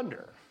would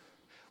wonder,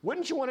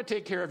 wouldn't you want to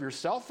take care of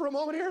yourself for a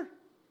moment here?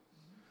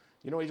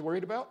 You know what he's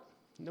worried about?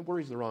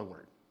 Worry is the wrong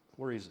word.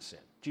 Worry is a sin.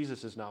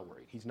 Jesus is not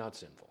worried. He's not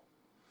sinful.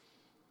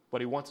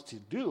 What he wants to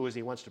do is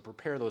he wants to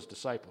prepare those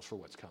disciples for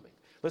what's coming.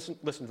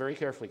 Listen very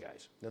carefully,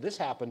 guys. Now, this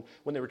happened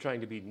when they were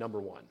trying to be number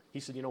one. He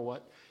said, you know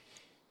what?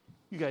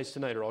 You guys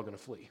tonight are all going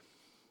to flee.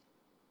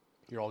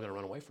 You're all going to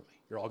run away from me.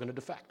 You're all going to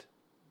defect.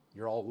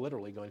 You're all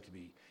literally going to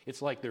be,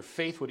 it's like their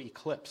faith would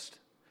eclipse.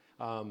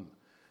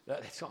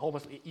 It's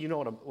almost, you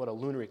know what a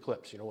lunar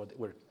eclipse, you know,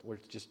 where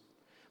it's just,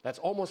 that's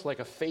almost like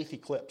a faith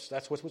eclipse.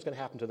 That's what's going to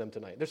happen to them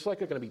tonight. They're just like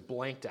they're going to be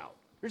blanked out.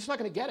 They're just not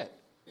going to get it.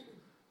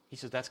 He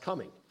says, that's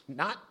coming.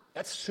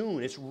 That's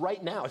soon. It's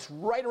right now. It's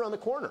right around the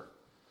corner.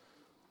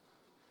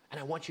 And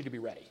I want you to be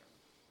ready.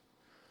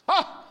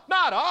 Oh,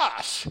 not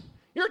us.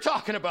 You're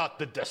talking about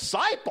the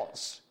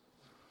disciples.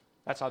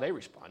 That's how they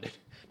responded.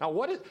 Now,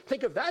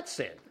 think of that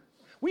sin.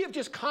 We have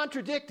just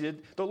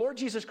contradicted the Lord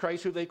Jesus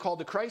Christ, who they called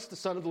the Christ, the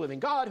Son of the living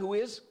God, who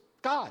is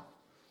God.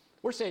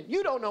 We're saying,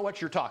 you don't know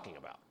what you're talking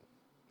about.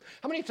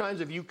 How many times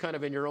have you kind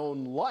of in your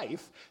own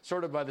life,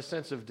 sort of by the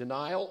sense of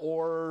denial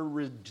or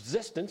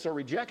resistance or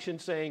rejection,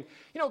 saying,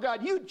 you know,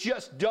 God, you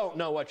just don't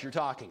know what you're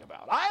talking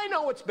about. I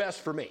know what's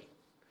best for me.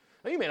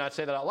 Now, you may not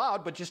say that out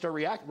loud, but just a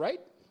react, right?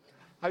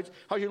 How's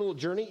your little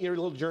journey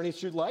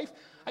through life?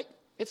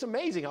 It's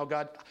amazing how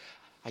God,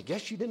 I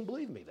guess you didn't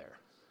believe me there.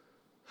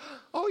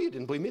 Oh, you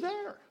didn't believe me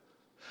there.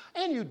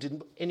 And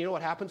you know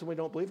what happens when we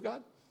don't believe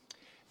God?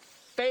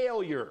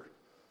 Failure.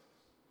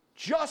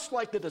 Just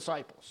like the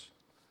disciples.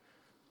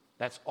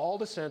 That's all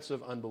the sense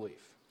of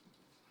unbelief.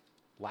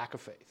 Lack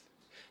of faith.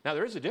 Now,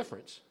 there is a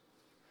difference.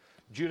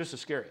 Judas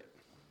Iscariot.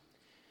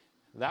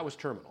 That was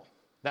terminal.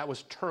 That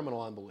was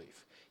terminal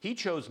unbelief. He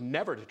chose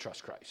never to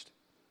trust Christ.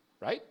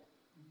 Right?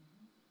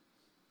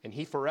 And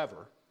he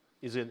forever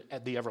is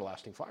at the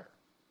everlasting fire.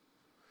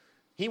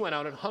 He went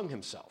out and hung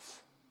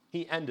himself.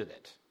 He ended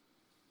it.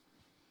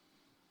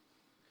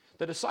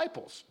 The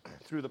disciples,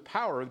 through the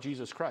power of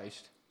Jesus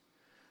Christ,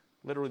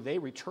 literally they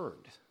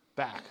returned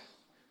back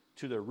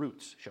to their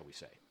roots, shall we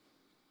say.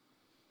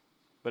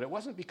 But it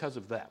wasn't because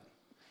of them.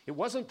 It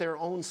wasn't their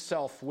own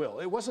self-will.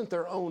 It wasn't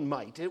their own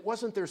might. It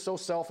wasn't their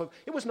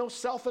it was no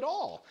self at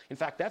all. In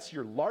fact, that's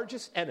your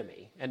largest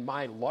enemy, and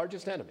my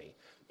largest enemy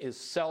is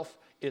self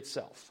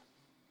itself.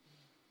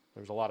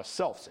 There's a lot of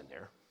selves in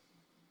there.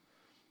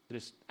 It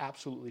is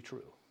absolutely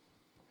true.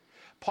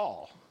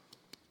 Paul,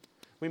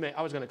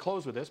 I was going to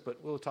close with this,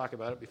 but we'll talk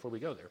about it before we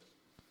go there.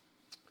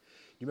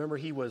 You remember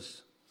he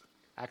was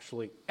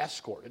actually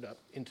escorted up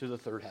into the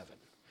third heaven.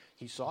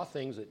 He saw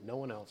things that no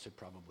one else had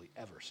probably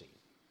ever seen.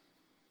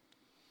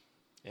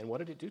 And what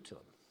did it do to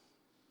him?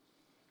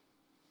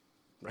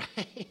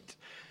 Right?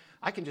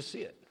 I can just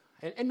see it.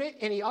 And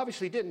he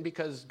obviously didn't,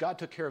 because God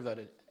took care of that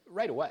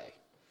right away.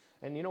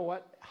 And you know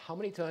what? How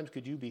many times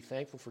could you be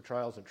thankful for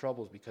trials and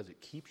troubles because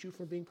it keeps you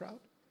from being proud?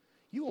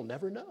 You will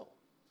never know.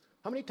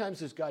 How many times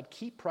does God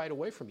keep pride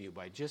away from you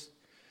by just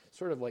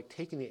sort of like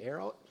taking the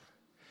air out?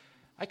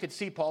 I could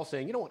see Paul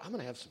saying, you know what, I'm going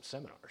to have some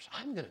seminars.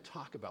 I'm going to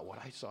talk about what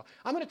I saw.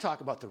 I'm going to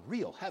talk about the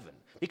real heaven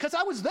because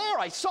I was there.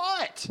 I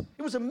saw it.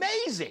 It was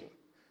amazing.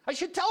 I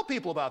should tell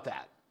people about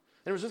that.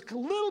 There was a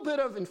little bit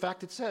of, in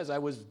fact, it says I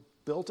was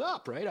built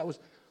up, right? I was,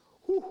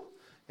 whew.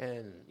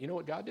 And you know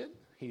what God did?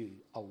 He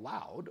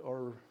allowed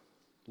or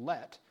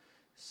let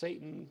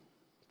Satan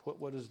put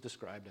what is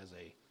described as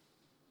a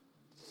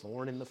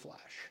thorn in the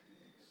flesh.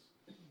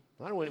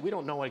 We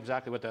don't know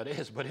exactly what that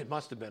is, but it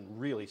must have been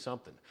really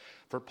something.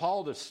 For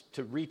Paul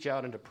to reach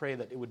out and to pray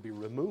that it would be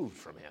removed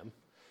from him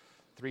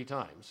 3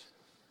 times.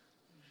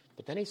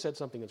 But then he said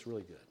something that's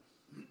really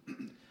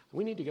good.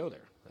 We need to go there.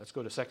 Let's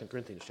go to 2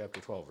 Corinthians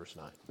chapter 12, verse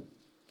 9.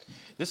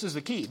 This is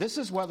the key. This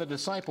is why the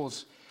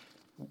disciples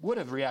would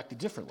have reacted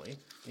differently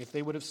if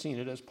they would have seen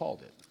it as Paul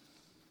did.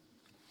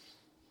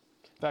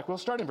 In fact, we'll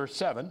start in verse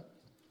 7.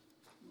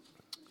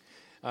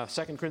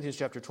 2 Corinthians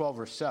chapter 12,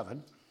 verse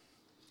 7.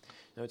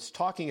 Now, it's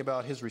talking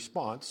about his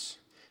response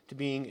to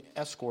being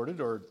escorted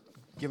or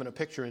given a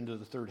picture into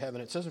the third heaven.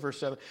 It says in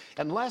verse 7,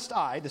 and lest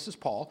I, this is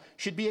Paul,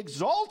 should be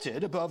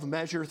exalted above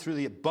measure through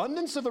the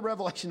abundance of the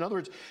revelation. In other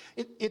words,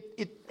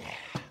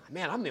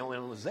 man, I'm the only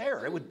one who was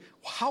there.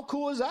 How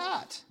cool is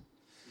that?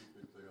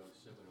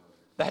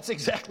 That's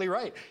exactly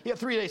right. Yeah,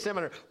 3-day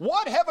seminar.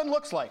 What heaven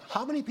looks like.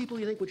 How many people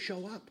do you think would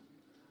show up?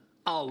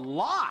 A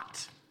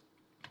lot.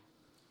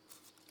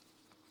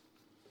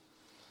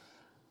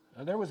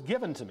 There was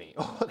given to me.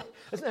 Oh,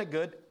 isn't that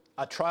good?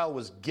 A trial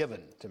was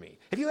given to me.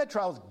 Have you had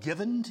trials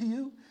given to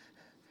you?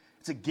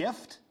 It's a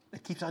gift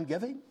that keeps on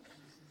giving.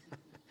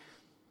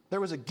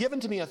 There was given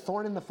to me a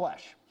thorn in the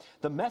flesh,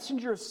 the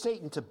messenger of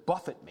Satan to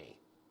buffet me,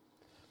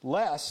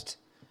 lest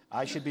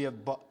I should be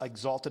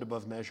exalted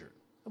above measure.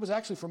 It was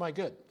actually for my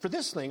good. For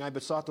this thing I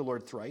besought the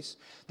Lord thrice,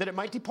 that it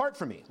might depart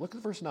from me. Look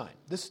at verse 9.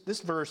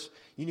 This verse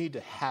you need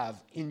to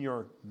have in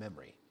your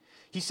memory.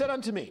 He said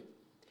unto me,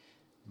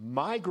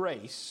 my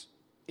grace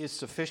is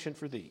sufficient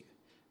for thee,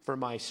 for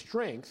my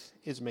strength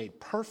is made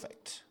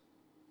perfect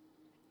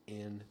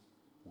in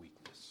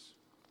weakness.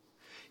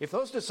 If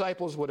those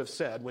disciples would have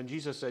said, when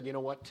Jesus said, you know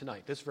what,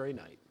 tonight, this very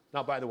night.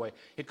 Now, by the way,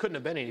 it couldn't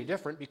have been any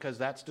different because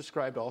that's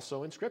described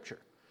also in Scripture.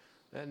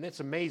 And it's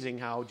amazing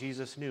how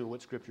Jesus knew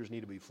what scriptures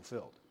need to be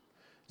fulfilled.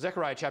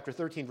 Zechariah chapter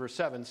 13, verse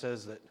 7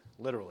 says that,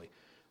 literally,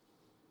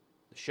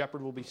 the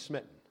shepherd will be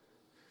smitten,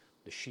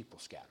 the sheep will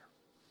scatter.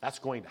 That's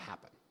going to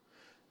happen.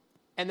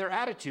 And their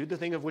attitude, the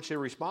thing of which they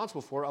were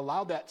responsible for,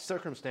 allowed that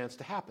circumstance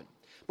to happen.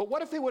 But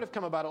what if they would have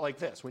come about it like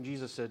this, when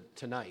Jesus said,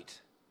 tonight,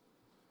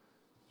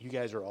 you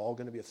guys are all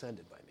going to be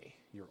offended by me.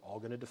 You're all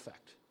going to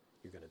defect.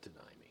 You're going to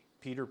deny me.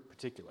 Peter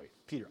particularly.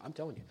 Peter, I'm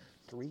telling you,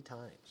 3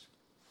 times.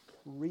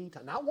 3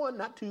 times. Not 1,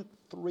 not 2,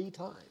 3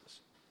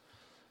 times.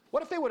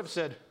 What if they would have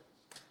said,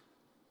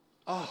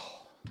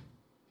 oh,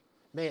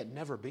 may it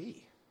never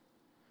be.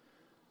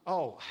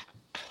 Oh,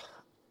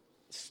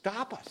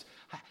 stop us.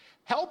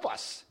 Help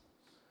us.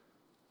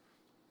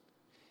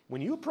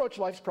 When you approach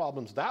life's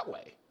problems that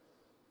way,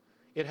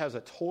 it has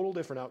a total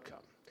different outcome.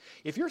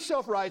 If your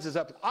self rises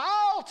up,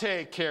 I'll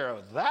take care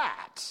of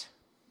that.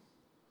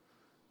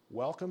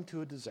 Welcome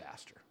to a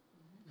disaster.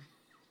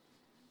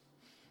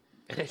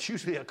 And it's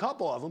usually a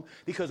couple of them,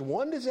 because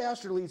one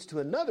disaster leads to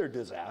another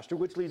disaster,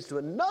 which leads to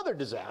another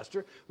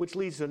disaster, which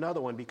leads to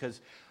another one, because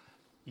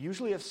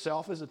usually if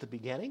self is at the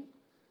beginning,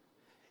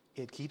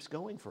 it keeps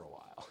going for a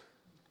while.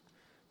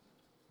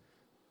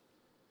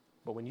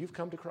 But when you've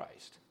come to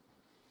Christ,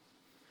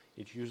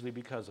 it's usually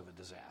because of a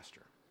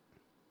disaster.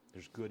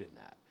 There's good in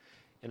that.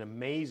 And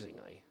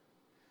amazingly,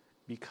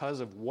 because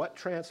of what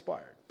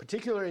transpired,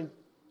 particularly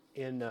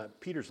in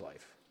Peter's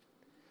life,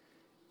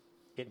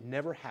 it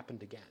never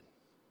happened again.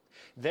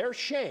 Their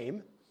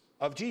shame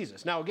of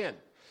Jesus. Now again,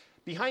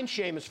 behind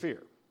shame is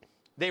fear.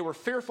 They were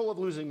fearful of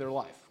losing their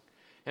life.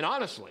 And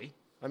honestly,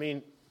 I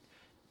mean,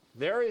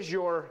 they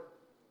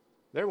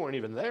weren't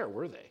even there,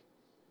 were they?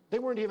 They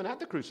weren't even at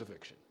the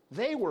crucifixion.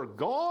 They were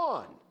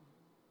gone.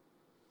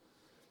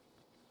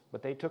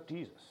 But they took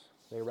Jesus.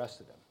 They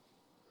arrested him.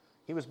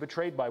 He was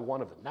betrayed by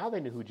one of them. Now they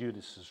knew who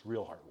Judas'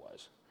 real heart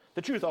was.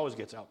 The truth always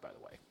gets out, by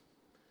the way.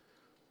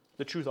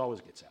 The truth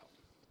always gets out.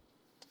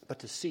 But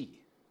to see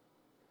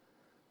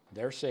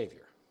their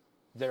Savior,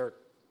 their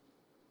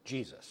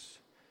Jesus,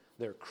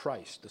 their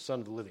Christ, the Son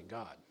of the living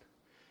God,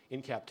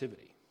 in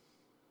captivity,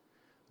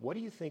 what do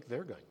you think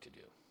they're going to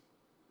do?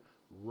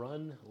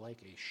 Run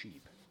like a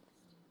sheep.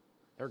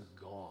 They're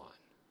gone.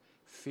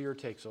 Fear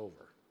takes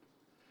over.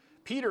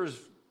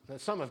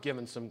 Some have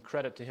given some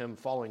credit to him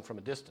following from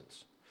a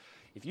distance.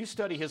 If you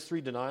study his 3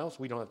 denials,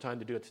 we don't have time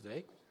to do it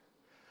today,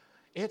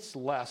 it's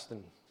less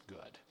than good.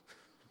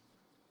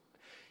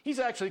 He's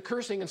actually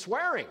cursing and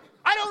swearing.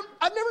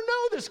 I've never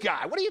known this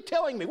guy. What are you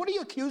telling me? What are you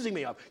accusing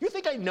me of? You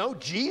think I know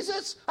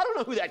Jesus? I don't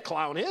know who that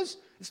clown is.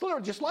 It's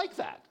literally just like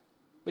that.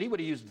 But he would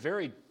have used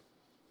very,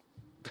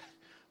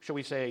 shall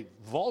we say,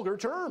 vulgar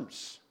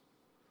terms.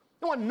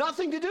 They want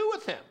nothing to do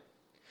with him.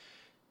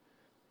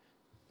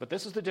 But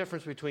this is the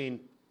difference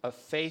between a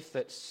faith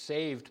that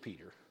saved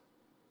Peter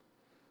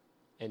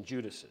and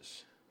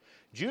Judas's.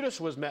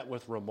 Judas was met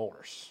with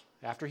remorse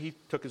after he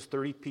took his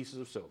 30 pieces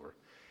of silver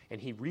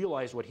and he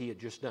realized what he had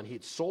just done. He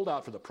had sold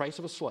out for the price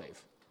of a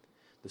slave,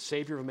 the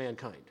Savior of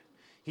mankind.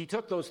 He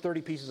took those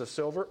 30 pieces of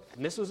silver,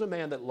 and this was a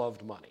man that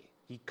loved money.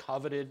 He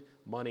coveted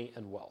money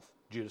and wealth,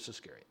 Judas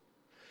Iscariot.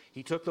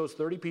 He took those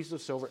 30 pieces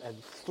of silver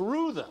and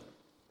threw them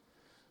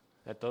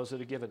at those that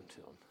had given to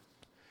him.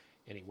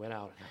 And he went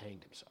out and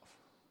hanged himself.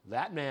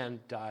 That man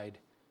died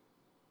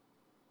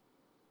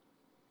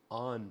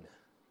unforgiven.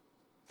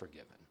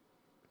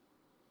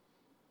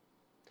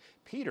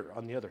 Peter,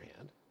 on the other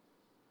hand,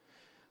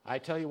 I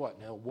tell you what,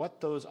 now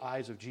what those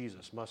eyes of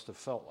Jesus must have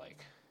felt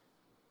like.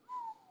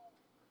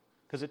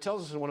 Because it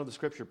tells us in one of the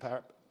scripture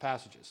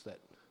passages that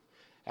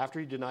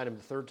after he denied him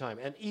the 3rd time,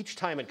 and each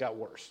time it got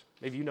worse.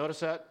 Have you noticed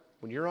that?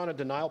 When you're on a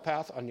denial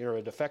path, on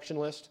your defection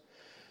list,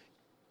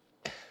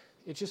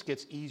 it just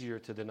gets easier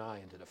to deny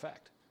and to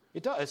defect.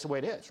 It does. It's the way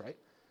it is, right?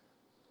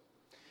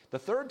 The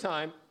 3rd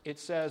time, it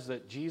says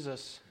that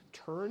Jesus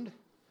turned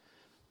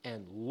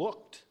and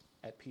looked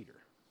at Peter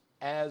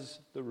as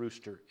the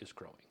rooster is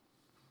crowing.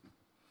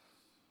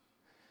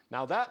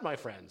 Now that, my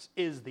friends,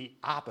 is the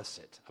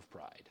opposite of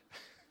pride.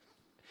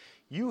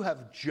 You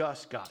have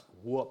just got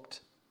whooped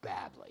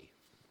badly,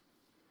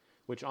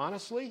 which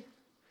honestly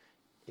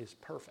is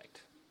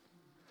perfect.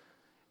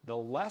 The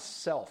less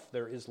self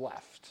there is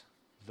left,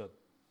 the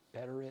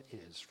better it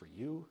is for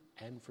you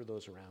and for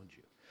those around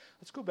you.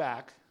 Let's go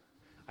back.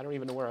 I don't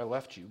even know where I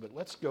left you, but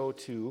let's go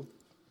to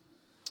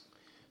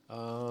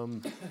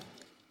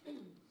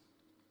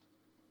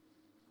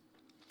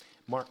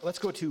let's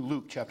go to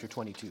Luke chapter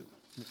 22.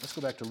 Let's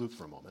go back to Luke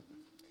for a moment.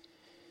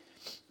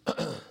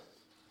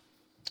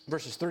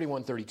 Verses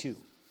 31, 32.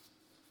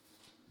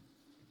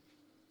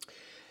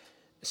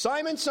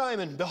 Simon,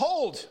 Simon,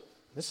 behold,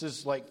 this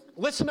is like,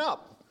 listen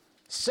up.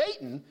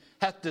 Satan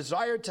hath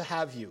desired to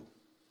have you.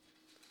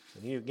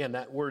 And again,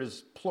 that word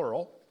is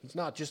plural. It's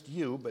not just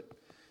you, but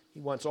he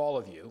wants all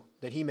of you,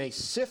 that he may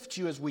sift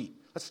you as wheat.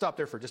 Let's stop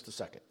there for just a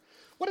second.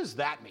 What does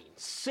that mean?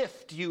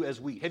 Sift you as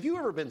wheat. Have you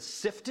ever been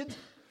sifted?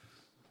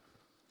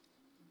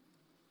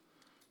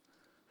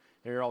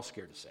 And you're all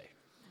scared to say.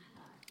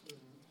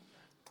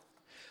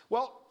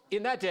 Well,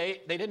 in that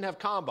day, they didn't have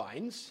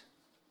combines.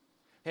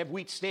 They have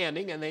wheat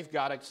standing, and they've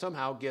got to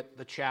somehow get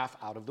the chaff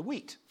out of the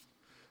wheat.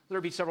 There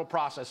would be several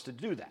processes to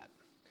do that.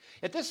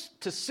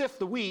 To sift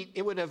the wheat,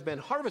 it would have been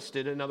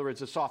harvested, in other words,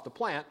 to soft the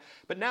plant,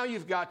 but now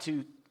you've got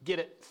to get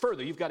it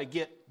further. You've got to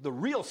get the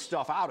real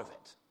stuff out of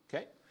it,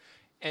 okay?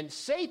 And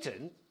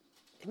Satan,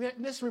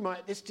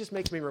 this just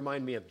makes me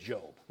remind me of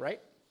Job,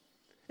 right?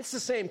 It's the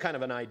same kind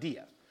of an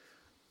idea.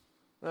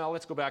 Well,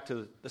 let's go back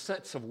to the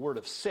sense of word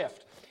of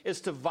sift,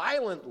 is to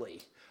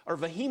violently or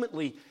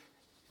vehemently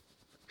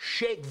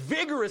shake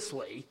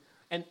vigorously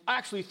and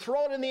actually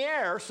throw it in the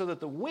air so that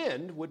the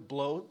wind would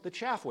blow the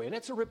chaff away. And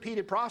it's a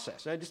repeated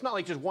process. And it's not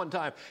like just one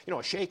time,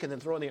 a shake and then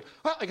throw in the air.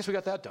 Well, I guess we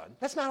got that done.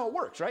 That's not how it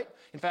works, right?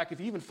 In fact, if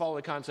you even follow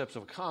the concepts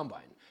of a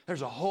combine,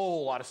 there's a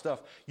whole lot of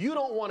stuff. You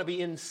don't want to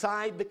be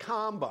inside the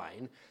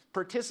combine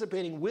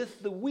participating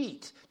with the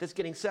wheat that's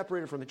getting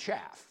separated from the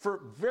chaff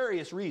for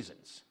various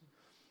reasons.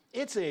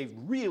 It's a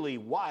really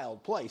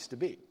wild place to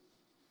be.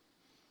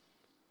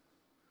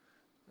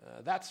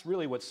 That's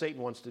really what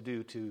Satan wants to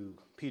do to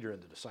Peter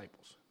and the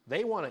disciples.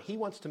 He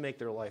wants to make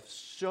their life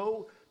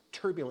so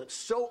turbulent,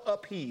 so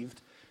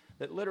upheaved,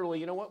 that literally,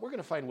 you know what, we're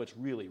going to find what's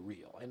really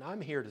real. And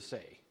I'm here to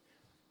say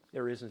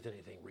there isn't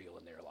anything real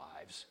in their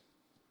lives.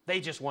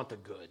 They just want the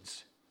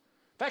goods.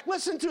 In fact,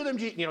 listen to them,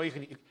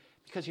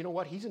 because you know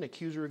what? He's an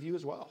accuser of you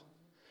as well.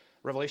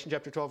 Revelation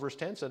chapter 12, verse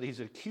 10 said that he's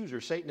an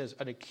accuser. Satan is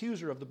an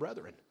accuser of the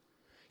brethren.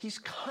 He's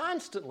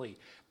constantly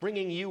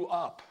bringing you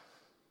up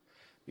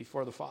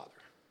before the Father.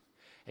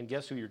 And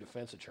guess who your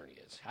defense attorney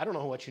is? I don't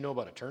know what you know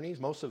about attorneys.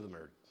 Most of them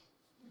are,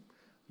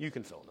 you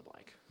can fill in the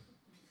blank.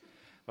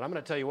 But I'm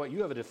going to tell you what,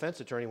 you have a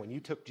defense attorney when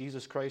you took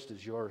Jesus Christ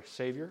as your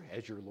Savior,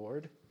 as your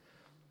Lord,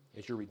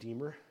 as your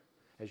Redeemer,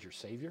 as your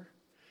Savior.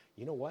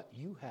 You know what?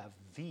 You have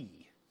the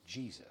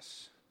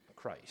Jesus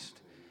Christ,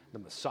 the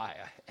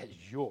Messiah, as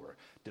your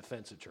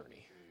defense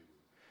attorney.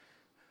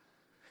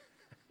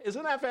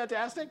 Isn't that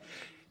fantastic?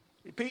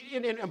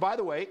 And by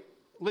the way,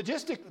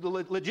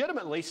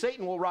 legitimately,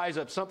 Satan will rise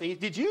up something.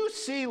 Did you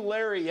see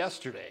Larry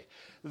yesterday?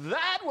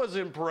 That was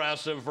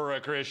impressive for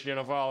a Christian,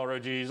 a follower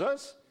of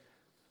Jesus.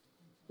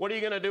 What are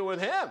you going to do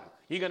with him?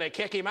 You going to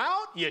kick him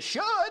out? You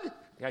should.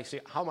 I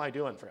see. How am I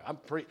doing? I'm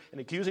an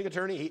accusing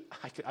attorney.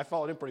 I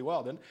followed him pretty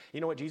well. Then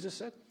you know what Jesus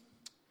said?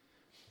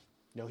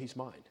 No, he's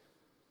mine.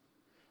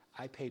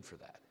 I paid for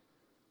that.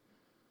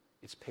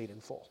 It's paid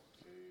in full.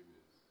 Amen.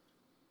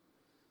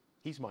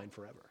 He's mine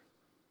forever.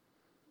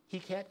 He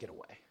can't get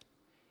away.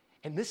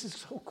 And this is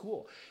so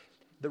cool.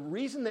 The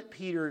reason that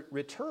Peter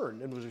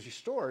returned and was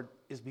restored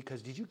is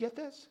because, did you get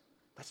this?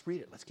 Let's read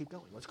it. Let's keep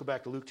going. Let's go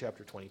back to Luke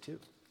chapter 22.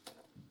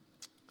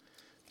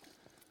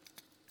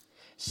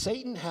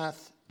 Satan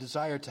hath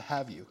desired to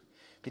have you,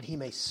 that he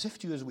may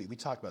sift you as wheat. We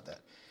talked about that.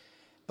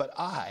 But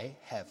I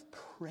have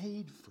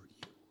prayed for you,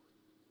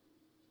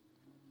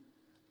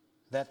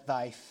 that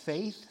thy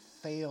faith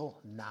fail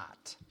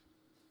not.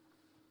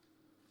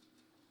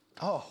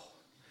 Oh,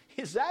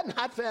 is that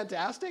not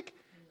fantastic?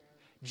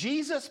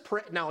 Jesus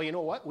prayed. Now, you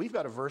know what? We've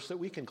got a verse that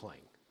we can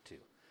cling to.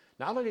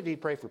 Not only did he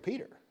pray for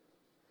Peter,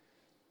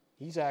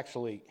 he's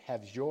actually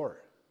has your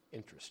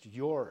interest,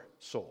 your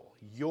soul,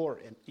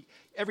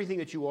 everything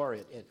that you are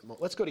in.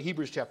 Let's go to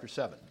Hebrews chapter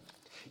 7.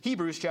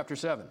 Hebrews chapter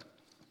 7.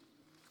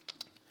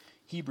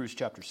 Hebrews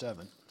chapter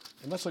 7.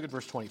 And let's look at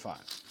verse 25.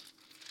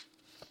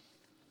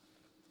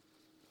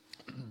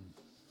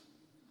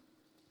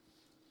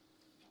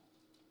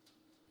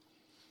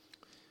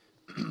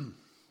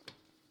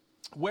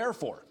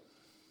 Wherefore,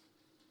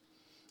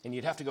 and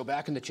you'd have to go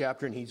back in the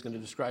chapter, and he's going to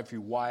describe for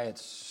you why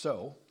it's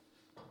so.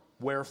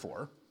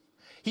 Wherefore,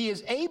 he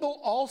is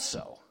able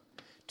also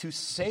to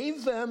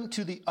save them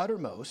to the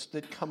uttermost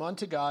that come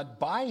unto God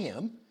by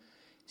him,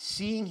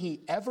 seeing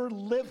he ever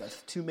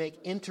liveth to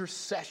make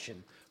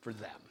intercession for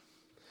them.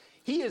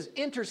 He is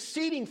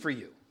interceding for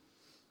you.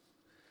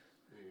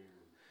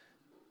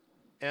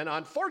 And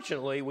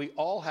unfortunately, we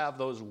all have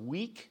those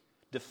weak,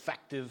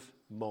 defective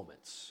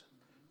moments,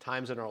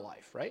 times in our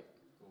life, right?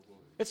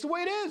 It's the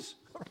way it is.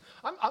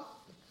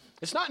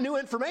 It's not new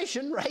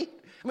information, right?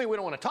 I mean, we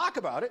don't want to talk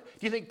about it.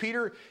 Do you think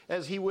Peter,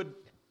 as he would,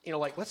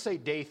 like, let's say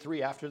day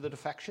 3 after the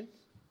defection,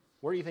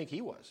 where do you think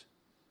he was?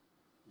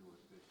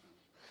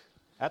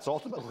 That's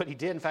ultimately what he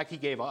did. In fact, he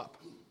gave up.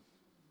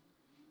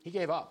 He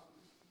gave up.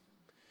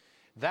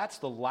 That's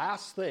the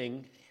last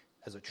thing,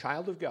 as a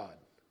child of God,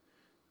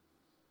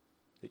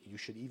 that you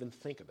should even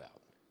think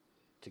about,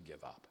 to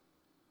give up.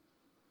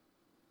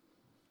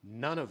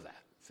 None of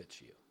that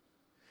fits you.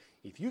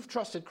 If you've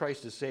trusted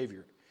Christ as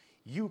Savior,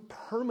 you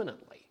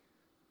permanently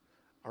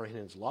are in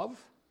his love,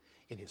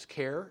 in his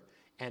care,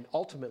 and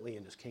ultimately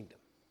in his kingdom.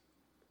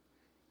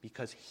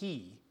 Because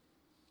he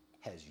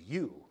has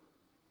you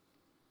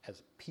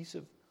as a piece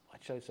of,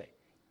 what should I say?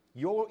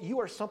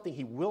 You are something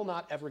he will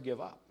not ever give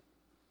up.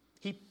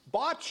 He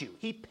bought you.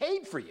 He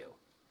paid for you.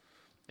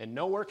 And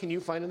nowhere can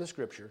you find in the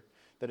Scripture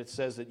that it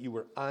says that you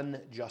were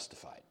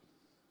unjustified.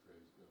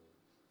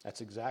 That's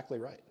exactly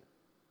right.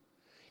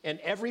 And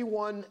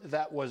everyone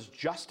that was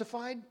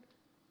justified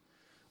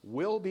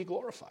will be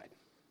glorified.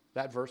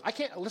 That verse,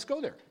 let's go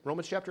there.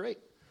 Romans chapter 8.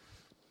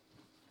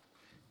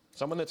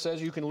 Someone that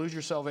says you can lose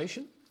your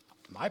salvation?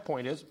 My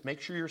point is,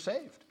 make sure you're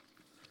saved.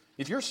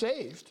 If you're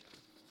saved,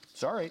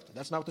 sorry,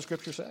 that's not what the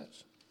Scripture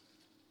says.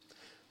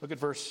 Look at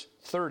verse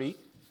 30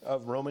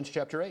 of Romans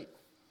chapter 8.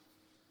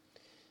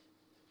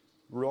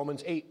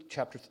 Romans 8,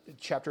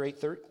 chapter 8,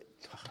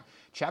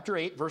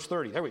 verse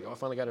 30. There we go, I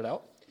finally got it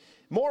out.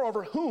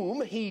 Moreover,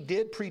 whom he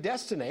did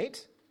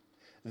predestinate,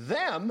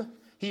 them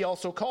he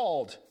also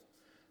called.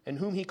 And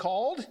whom he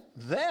called,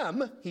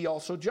 them he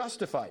also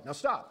justified. Now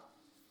stop.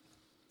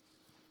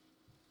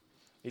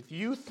 If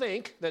you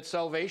think that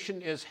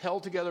salvation is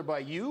held together by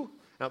you,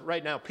 now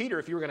right now, Peter,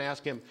 if you were going to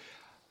ask him,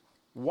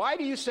 why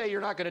do you say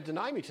you're not going to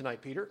deny me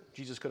tonight, Peter?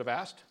 Jesus could have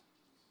asked.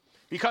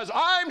 Because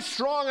I'm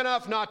strong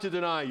enough not to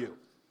deny you.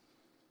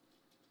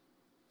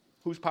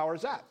 Whose power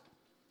is that?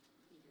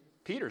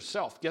 Peter's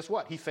self. Guess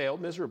what? He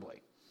failed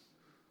miserably.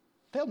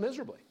 Failed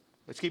miserably.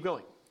 Let's keep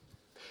going.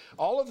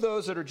 All of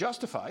those that are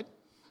justified,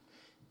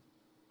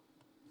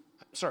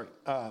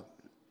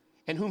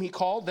 and whom he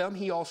called, them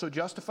he also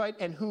justified,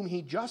 and whom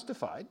he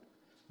justified,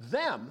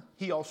 them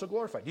he also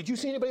glorified. Did you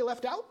see anybody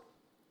left out?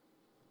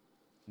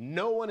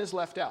 No one is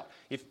left out.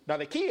 Now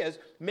the key is,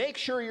 make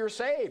sure you're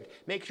saved.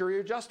 Make sure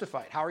you're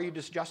justified. How are you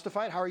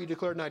justified? How are you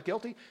declared not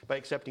guilty? By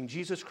accepting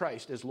Jesus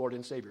Christ as Lord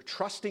and Savior.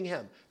 Trusting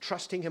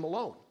Him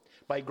alone.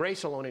 By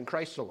grace alone, in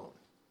Christ alone.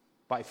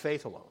 By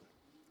faith alone.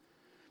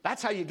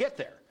 That's how you get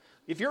there.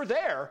 If you're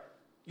there,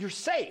 you're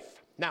safe.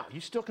 Now,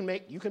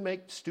 you can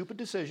make stupid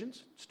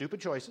decisions,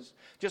 stupid choices,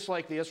 just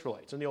like the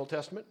Israelites in the Old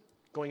Testament,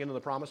 going into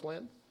the Promised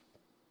Land.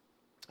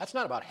 That's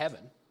not about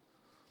heaven.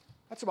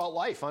 That's about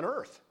life on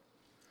earth.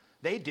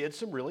 They did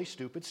some really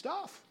stupid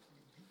stuff.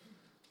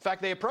 In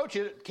fact, they approached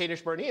it at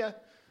Kadesh Barnea.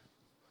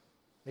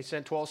 They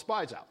sent 12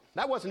 spies out.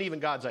 That wasn't even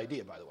God's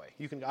idea, by the way.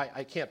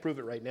 I can't prove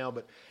it right now,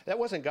 but that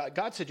wasn't God.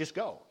 God said, just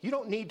go. You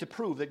don't need to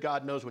prove that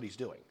God knows what He's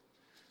doing.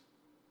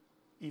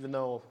 Even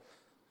though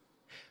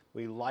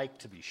we like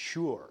to be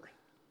sure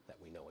that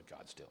we know what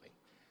God's doing.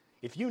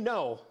 If you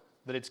know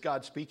that it's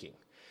God speaking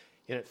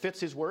and it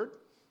fits His word,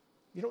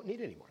 you don't need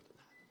any more than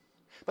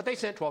that. But they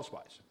sent 12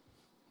 spies.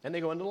 And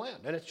they go into the land.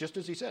 And it's just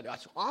as He said.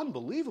 It's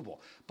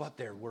unbelievable. But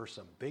there were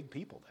some big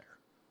people there.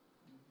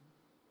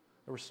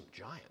 There were some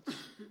giants.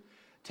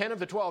 10 of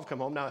the 12 come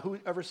home. Now,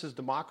 whoever says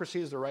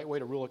democracy is the right way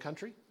to rule a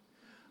country,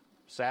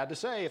 sad to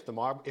say, if the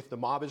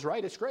mob is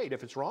right, it's great.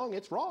 If it's wrong,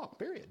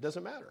 period. It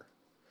doesn't matter.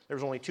 There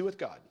was only 2 with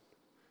God.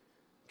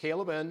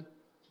 Caleb and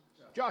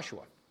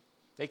Joshua.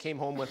 They came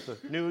home with the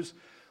news,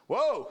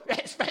 whoa,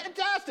 it's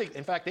fantastic.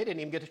 In fact, they didn't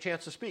even get a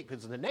chance to speak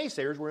because the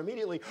naysayers were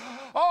immediately,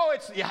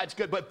 it's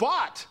good.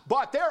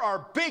 But there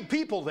are big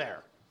people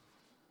there.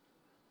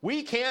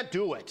 We can't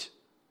do it.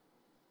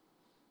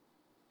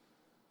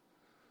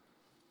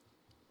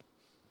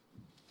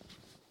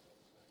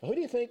 Who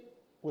do you think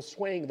was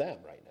swaying them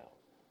right now?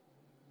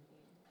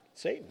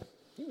 Satan.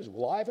 He was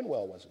alive and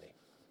well, wasn't he?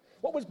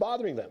 What was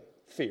bothering them?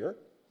 Fear.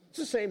 It's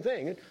the same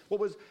thing. What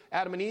was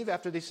Adam and Eve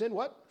after they sinned?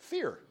 What?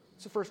 Fear.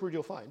 It's the first word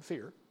you'll find,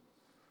 fear.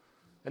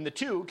 And the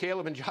 2,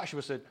 Caleb and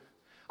Joshua, said,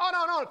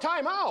 no,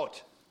 time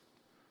out.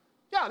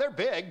 Yeah, they're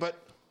big, but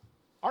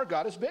our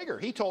God is bigger.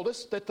 He told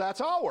us that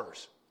that's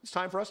ours. It's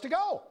time for us to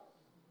go.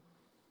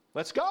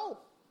 Let's go.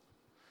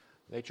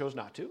 They chose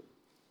not to.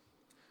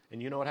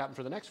 And you know what happened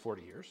for the next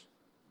 40 years?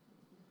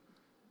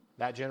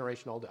 That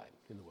generation all died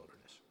in the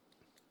wilderness.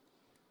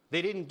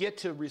 They didn't get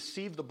to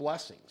receive the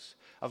blessings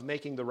of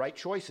making the right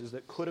choices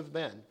that could have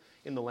been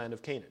in the land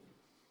of Canaan.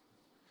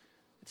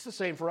 It's the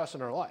same for us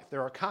in our life.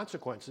 There are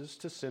consequences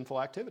to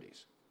sinful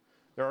activities.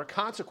 There are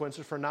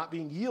consequences for not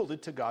being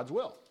yielded to God's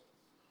will.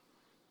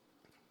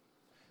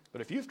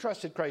 But if you've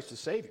trusted Christ as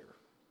Savior,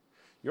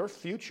 your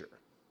future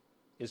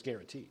is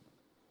guaranteed.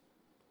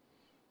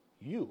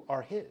 You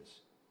are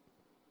His.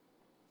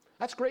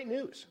 That's great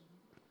news.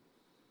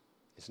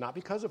 It's not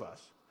because of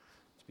us.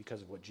 It's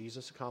because of what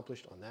Jesus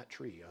accomplished on that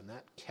tree, on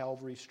that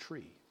Calvary's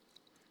tree.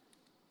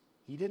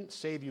 He didn't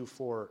save you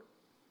for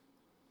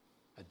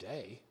a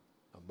day,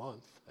 a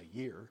month, a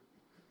year,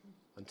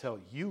 until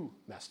you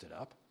messed it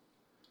up.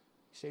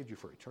 He saved you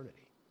for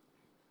eternity.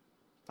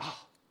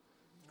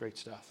 Great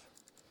stuff.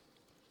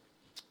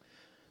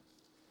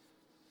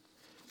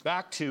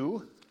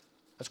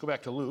 Let's go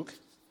back to Luke.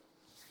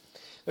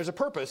 There's a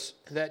purpose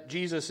that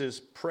Jesus is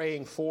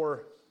praying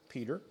for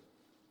Peter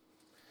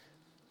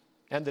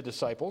and the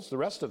disciples, the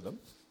rest of them.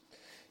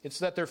 It's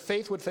that their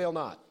faith would fail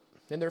not.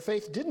 And their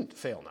faith didn't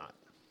fail not.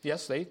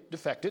 Yes, they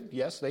defected.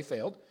 Yes, they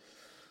failed.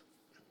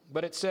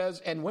 But it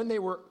says, and when they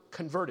were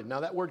converted. Now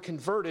that word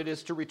converted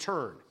is to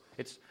return.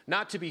 It's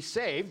not to be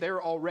saved.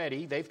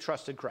 They've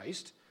trusted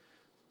Christ.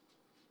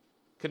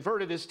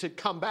 Converted is to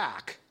come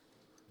back.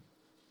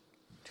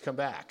 To come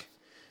back.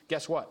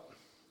 Guess what?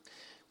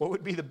 What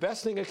would be the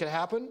best thing that could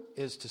happen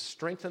is to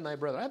strengthen thy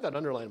brother. I have that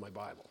underlined in my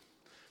Bible.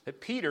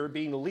 That Peter,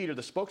 being the leader,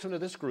 the spokesman of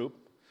this group,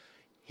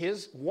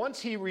 once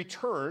he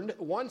returned,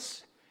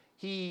 once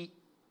he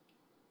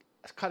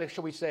kind of,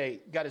 shall we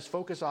say, got his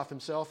focus off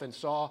himself and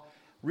saw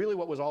really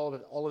what was all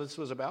of this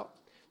was about,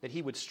 that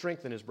he would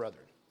strengthen his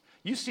brethren.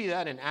 You see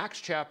that in Acts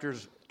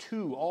chapters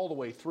 2 all the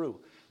way through.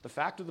 The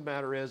fact of the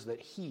matter is that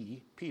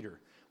he, Peter,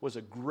 was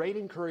a great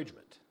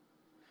encouragement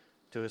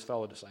to his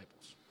fellow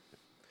disciples.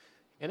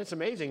 And it's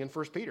amazing in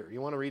 1 Peter. You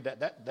want to read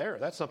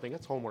that's something,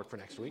 that's homework for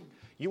next week.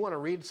 You want to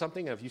read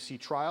something of you see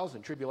trials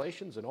and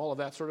tribulations and all of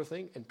that sort of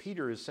thing, and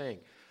Peter is saying,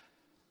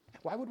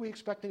 why would we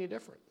expect any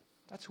different?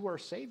 That's who our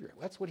Savior,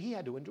 that's what he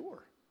had to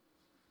endure.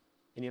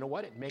 And you know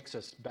what? It makes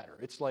us better.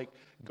 It's like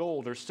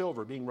gold or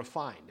silver being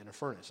refined in a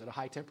furnace at a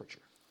high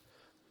temperature.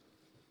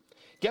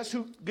 Guess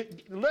who,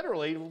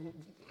 literally,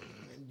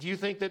 do you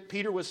think that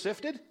Peter was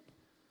sifted?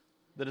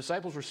 The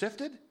disciples were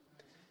sifted?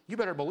 You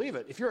better believe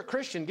it. If you're a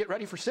Christian, get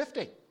ready for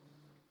sifting.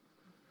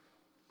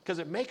 Because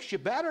it makes you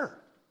better.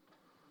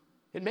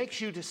 It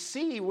makes you to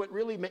see what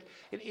really and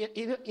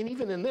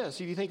even in this,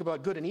 if you think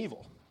about good and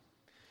evil,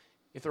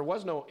 if there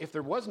was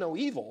no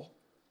evil,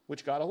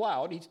 which God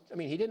allowed,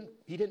 he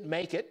didn't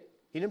make it,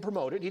 he didn't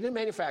promote it, he didn't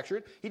manufacture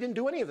it, he didn't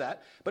do any of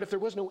that. But if there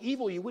was no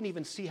evil, you wouldn't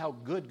even see how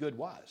good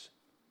was.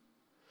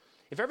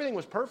 If everything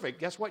was perfect,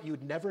 guess what?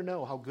 You'd never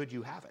know how good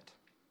you have it.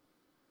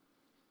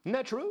 Isn't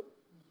that true?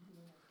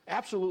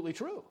 Absolutely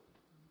true.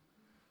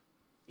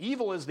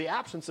 Evil is the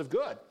absence of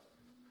good.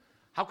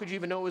 How could you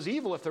even know it was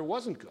evil if there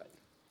wasn't good?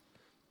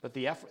 But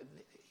the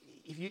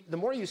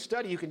more you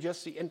study, you can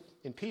just see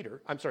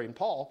in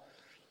Paul,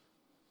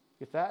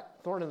 if that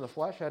thorn in the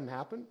flesh hadn't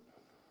happened,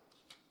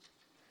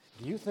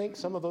 do you think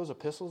some of those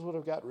epistles would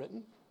have got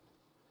written?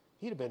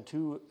 He'd have been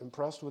too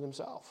impressed with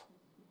himself.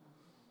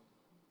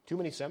 Too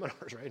many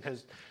seminars, right?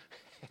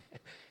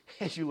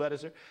 As you led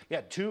us there.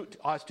 Yeah,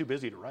 I was too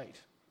busy to write.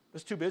 I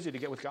was too busy to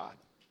get with God.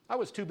 I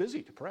was too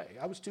busy to pray.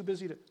 I was too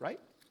busy to, right?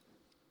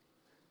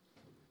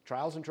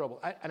 Trials and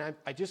trouble.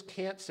 I just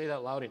can't say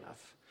that loud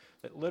enough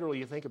that literally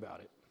you think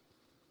about it.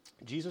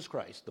 Jesus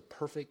Christ, the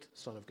perfect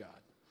Son of God,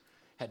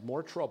 had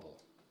more trouble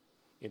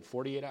in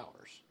 48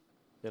 hours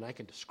than I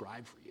can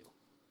describe for you.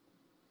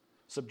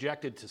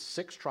 Subjected to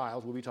 6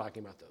 trials, we'll be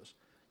talking about those.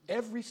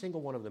 Every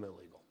single one of them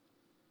illegal.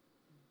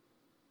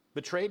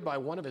 Betrayed by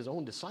one of his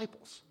own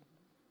disciples.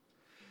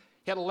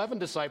 He had 11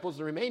 disciples,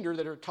 the remainder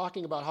that are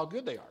talking about how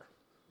good they are.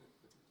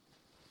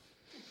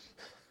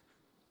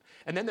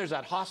 And then there's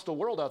that hostile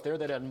world out there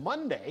that on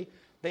Monday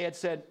they had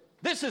said,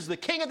 this is the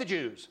King of the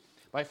Jews.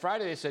 By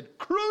Friday they said,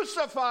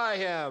 crucify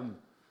him.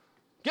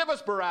 Give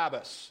us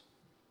Barabbas.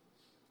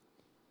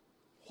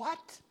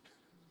 What?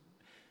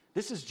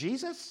 This is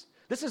Jesus?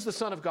 This is the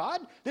Son of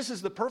God? This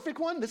is the perfect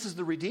one? This is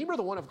the Redeemer,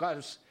 the one of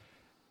God?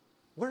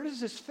 Where does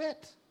this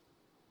fit?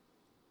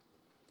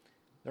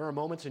 There are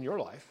moments in your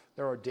life,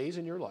 there are days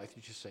in your life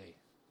you just say,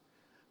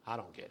 I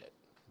don't get it.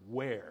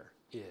 Where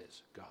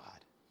is God?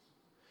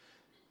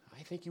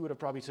 I think you would have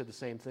probably said the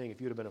same thing if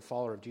you would have been a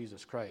follower of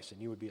Jesus Christ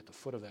and you would be at the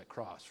foot of that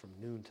cross from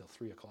noon till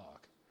 3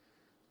 o'clock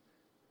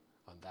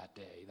on that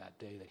day that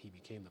he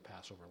became the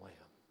Passover lamb.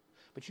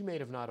 But you may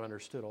have not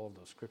understood all of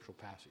those scriptural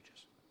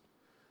passages.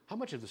 How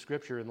much of the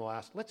scripture in the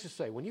last, let's just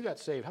say, when you got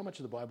saved, how much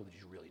of the Bible did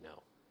you really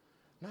know?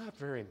 Not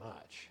very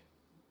much.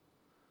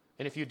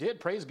 And if you did,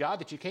 praise God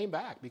that you came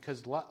back,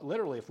 because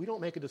literally, if we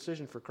don't make a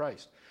decision for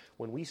Christ,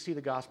 when we see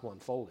the gospel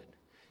unfolded,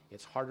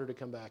 it's harder to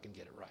come back and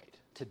get it right.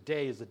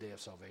 Today is the day of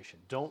salvation.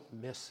 Don't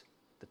miss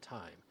the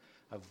time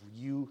of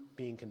you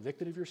being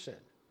convicted of your sin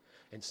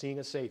and seeing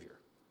a Savior.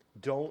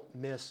 Don't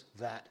miss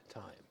that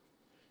time.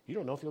 You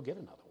don't know if you'll get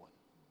another one.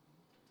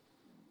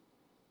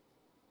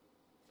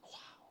 Wow.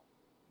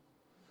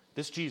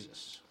 This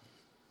Jesus.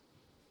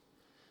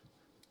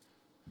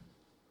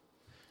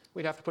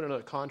 We'd have to put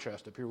another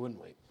contrast up here,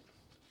 wouldn't we?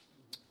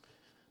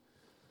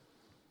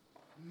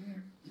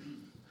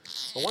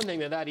 The one thing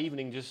that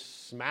evening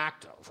just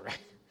smacked of, right?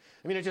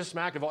 I mean, it just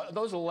smacked of all,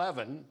 those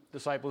 11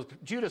 disciples.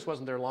 Judas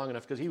wasn't there long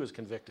enough because he was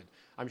convicted.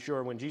 I'm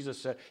sure when Jesus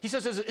said, he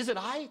says, is it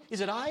I?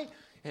 Is it I?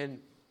 And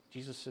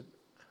Jesus said,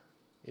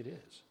 it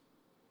is.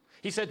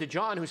 He said to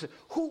John, who said,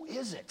 who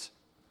is it?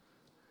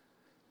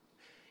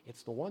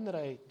 It's the one that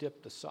I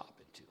dipped the sop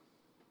into.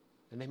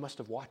 And they must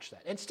have watched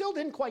that and still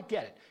didn't quite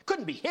get it.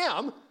 Couldn't be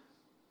him.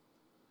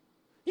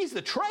 He's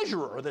the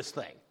treasurer of this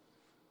thing.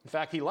 In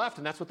fact, he left,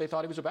 and that's what they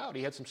thought he was about.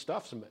 He had some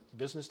stuff, some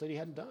business that he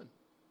hadn't done.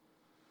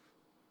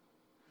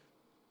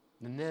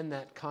 And then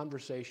that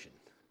conversation,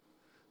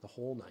 the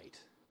whole night.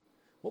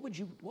 What would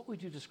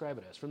you describe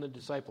it as from the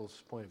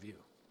disciples' point of view?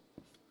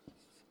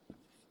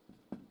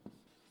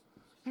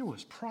 There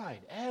was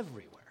pride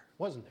everywhere,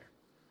 wasn't there?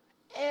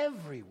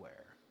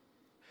 Everywhere.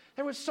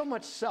 There was so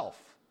much self.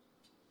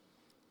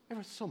 There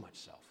was so much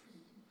self.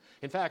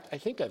 In fact, I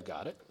think I've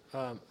got it.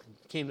 I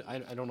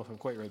don't know if I'm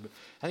quite right, but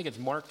I think it's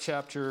Mark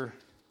chapter,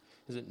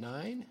 is it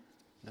 9?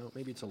 No,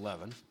 maybe it's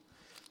 11.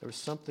 There was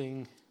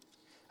something,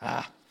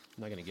 I'm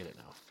not going to get it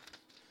now.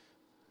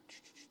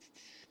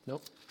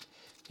 Nope.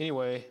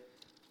 Anyway,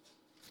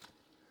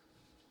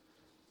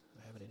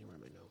 I have it anywhere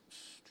in my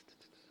notes.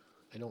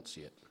 I don't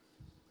see it.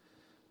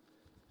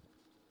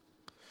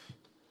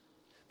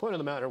 Point of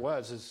the matter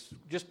is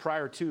just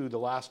prior to the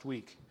last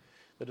week,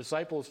 the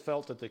disciples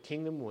felt that the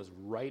kingdom was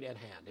right at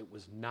hand. It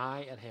was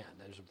nigh at hand.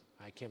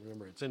 I can't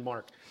remember. It's in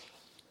Mark.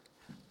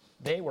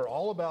 They were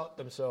all about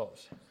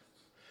themselves.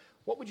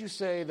 What would you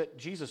say that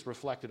Jesus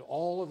reflected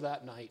all of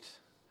that night,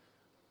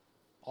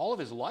 all of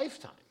his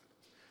lifetime?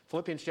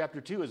 Philippians chapter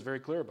 2 is very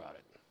clear about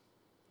it.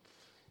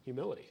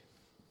 Humility.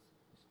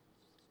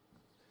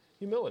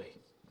 Humility.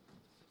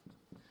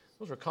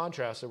 Those were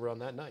contrasts that were on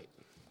that night.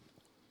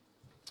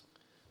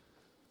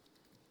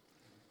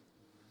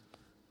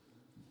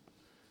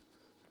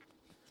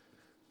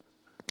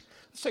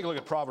 Let's take a look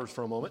at Proverbs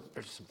for a moment.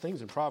 There's some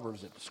things in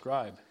Proverbs that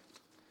describe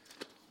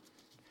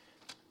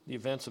the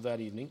events of that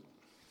evening.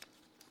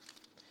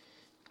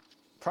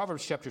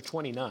 Proverbs chapter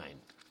 29.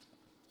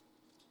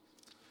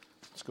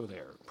 Let's go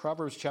there.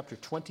 Proverbs chapter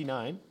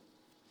 29.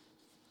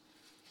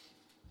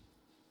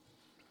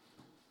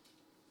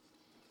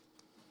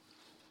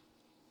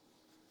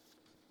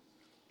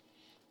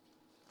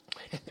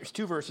 There's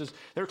two verses.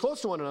 They're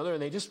close to one another,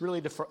 and they just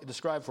really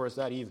describe for us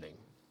that evening.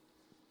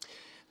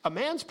 A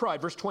man's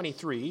pride, verse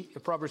 23,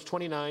 Proverbs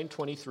 29,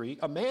 23,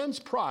 a man's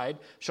pride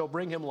shall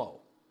bring him low.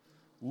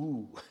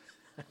 Ooh.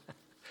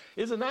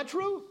 Isn't that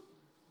true?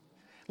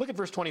 Look at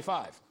verse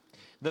 25.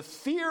 The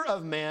fear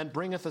of man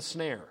bringeth a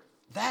snare.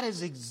 That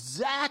is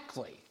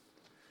exactly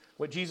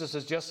what Jesus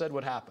has just said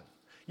would happen.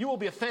 You will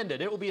be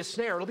offended. It will be a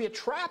snare. It will be a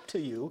trap to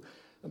you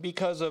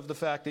because of the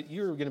fact that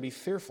you're going to be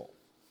fearful.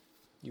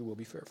 You will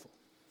be fearful.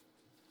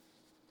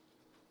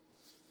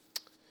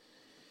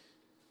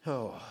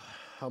 Oh,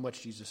 how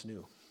much Jesus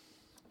knew.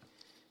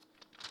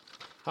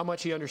 How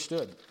much he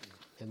understood,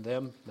 and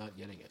them not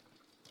getting it.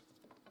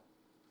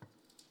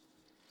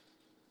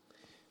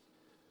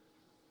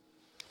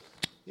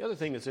 The other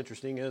thing that's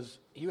interesting is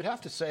you would have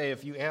to say,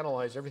 if you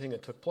analyze everything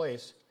that took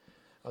place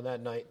on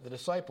that night, the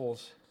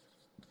disciples,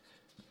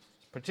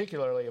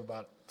 particularly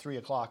about 3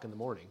 o'clock in the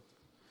morning,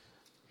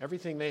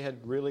 everything they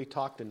had really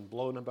talked and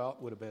blown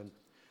about would have been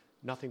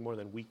nothing more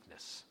than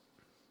weakness.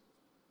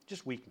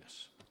 Just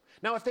weakness.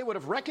 Now, if they would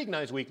have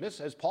recognized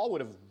weakness, as Paul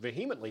would have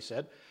vehemently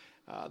said,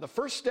 the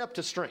first step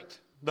to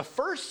strength, the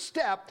first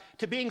step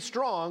to being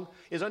strong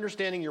is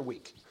understanding you're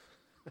weak.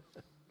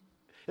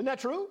 Isn't that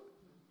true?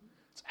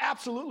 It's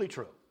absolutely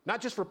true.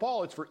 Not just for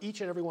Paul, it's for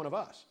each and every one of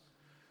us.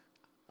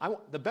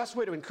 The best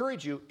way to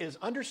encourage you is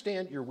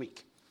understand you're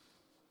weak.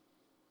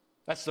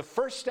 That's the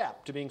first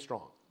step to being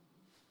strong.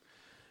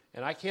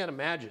 And I can't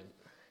imagine,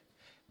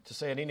 to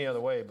say it any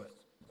other way, but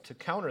to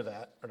counter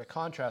that or to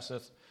contrast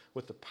this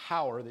with the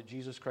power that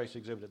Jesus Christ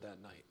exhibited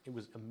that night. It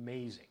was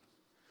amazing.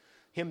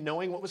 Him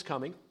knowing what was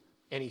coming,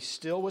 and he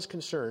still was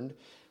concerned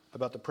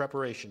about the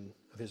preparation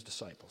of his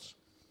disciples.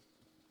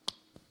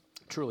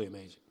 Truly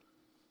amazing.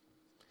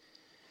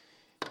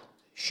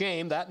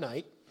 Shame that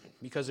night,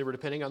 because they were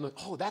depending on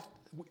are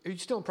you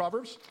still in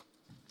Proverbs?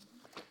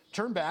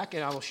 Turn back,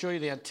 and I will show you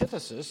the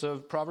antithesis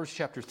of Proverbs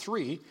chapter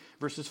 3,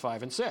 verses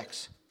 5 and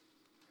 6.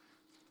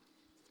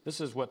 This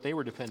is what they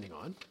were depending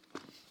on.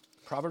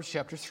 Proverbs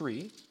chapter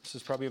 3. This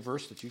is probably a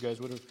verse that you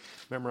guys would have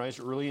memorized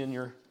early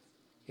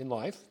in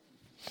life.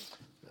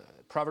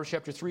 Proverbs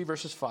chapter 3,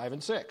 verses 5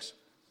 and 6.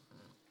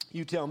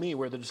 You tell me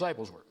where the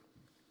disciples were.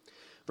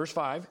 Verse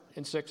 5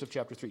 and 6 of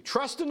chapter 3.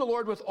 Trust in the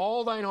Lord with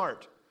all thine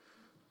heart.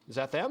 Is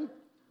that them?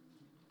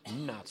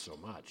 Not so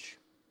much.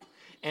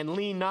 And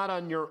lean not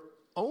on your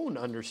own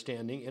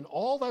understanding. In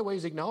all thy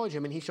ways acknowledge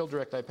him, and he shall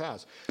direct thy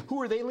paths.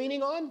 Who are they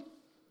leaning on?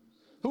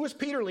 Who was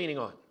Peter leaning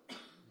on?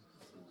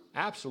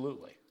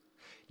 Absolutely.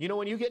 You know,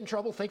 when you get in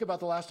trouble, think about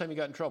the last time you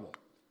got in trouble.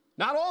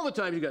 Not all the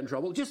time you got in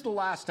trouble, just the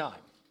last time.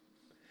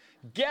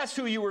 Guess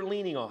who you were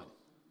leaning on?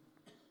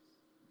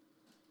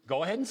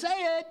 Go ahead and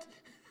say it.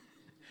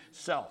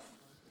 Self.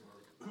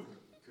 Could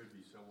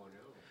be someone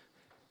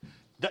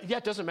else. Yeah,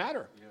 it doesn't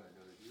matter. Yeah, I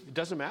know. It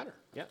doesn't matter.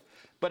 Yeah.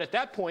 But at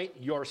that point,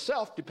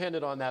 yourself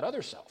depended on that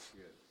other self.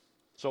 Yes.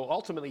 So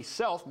ultimately,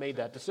 self made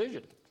that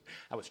decision.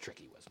 That was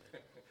tricky, wasn't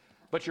it?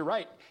 But you're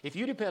right. If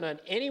you depend on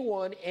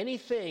anyone,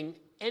 anything,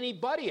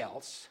 anybody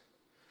else,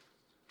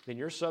 then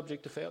you're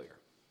subject to failure.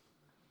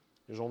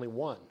 There's only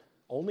one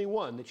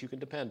that you can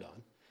depend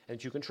on and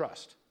that you can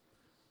trust.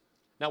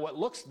 Now,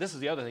 this is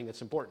the other thing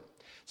that's important.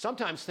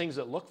 Sometimes things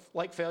that look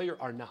like failure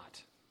are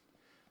not.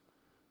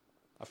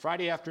 A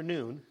Friday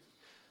afternoon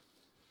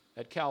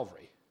at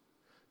Calvary,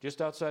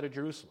 just outside of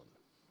Jerusalem,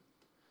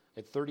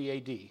 at 30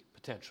 AD,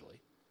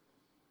 potentially,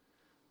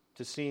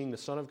 to seeing the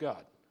Son of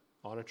God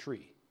on a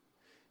tree.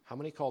 How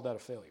many called that a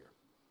failure?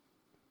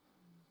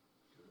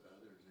 To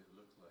others, it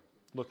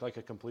Looked like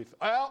a complete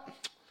well,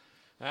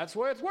 that's the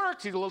way it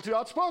works. He's a little too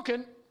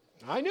outspoken.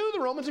 I knew the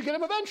Romans would get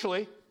him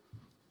eventually.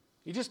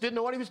 He just didn't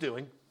know what he was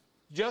doing.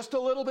 Just a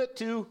little bit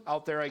too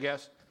out there, I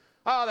guess.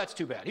 Oh, that's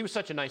too bad. He was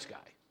such a nice guy.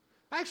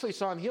 I actually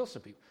saw him heal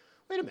some people.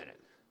 Wait a minute.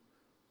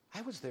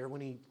 I was there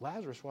when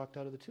Lazarus walked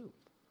out of the tomb.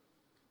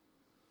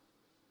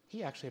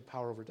 He actually had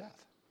power over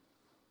death.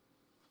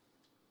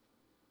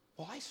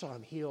 Well, I saw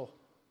him heal.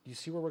 Do you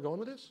see where we're going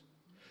with this?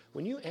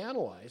 When you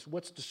analyze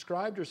what's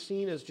described or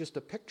seen as just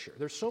a picture,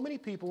 there's so many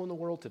people in the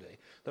world today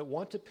that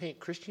want to paint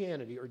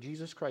Christianity or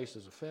Jesus Christ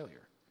as a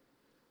failure,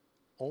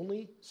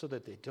 only so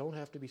that they don't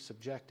have to be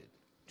subjected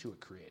to a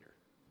creator.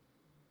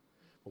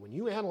 But when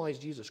you analyze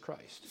Jesus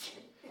Christ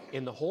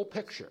in the whole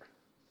picture,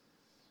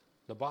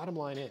 the bottom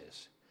line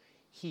is,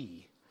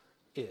 he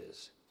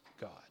is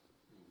God.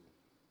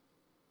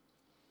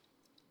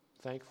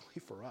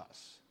 Thankfully for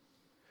us.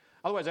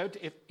 Otherwise,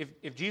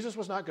 if Jesus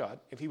was not God,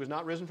 if he was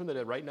not risen from the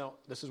dead right now,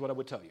 this is what I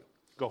would tell you.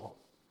 Go home.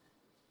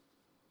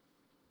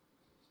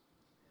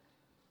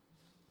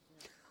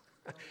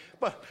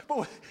 But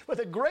with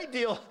a great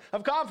deal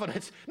of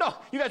confidence. No,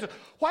 you guys,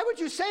 why would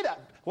you say that?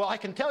 Well, I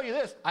can tell you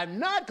this. I'm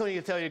not going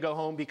to tell you to go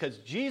home because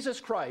Jesus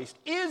Christ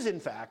is, in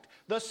fact,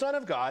 the Son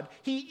of God.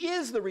 He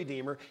is the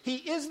Redeemer. He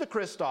is the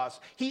Christos.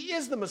 He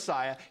is the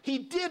Messiah. He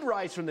did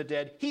rise from the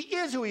dead. He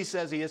is who he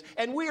says he is.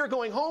 And we are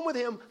going home with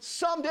him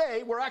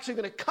someday. We're actually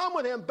going to come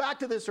with him back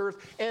to this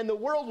earth, and the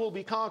world will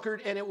be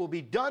conquered, and it will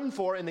be done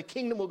for, and the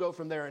kingdom will go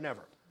from there and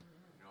ever.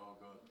 And all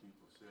God's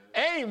people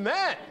said,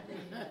 Amen.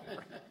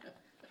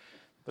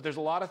 But there's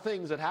a lot of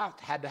things that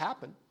had to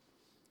happen.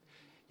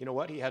 You know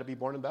what? He had to be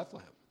born in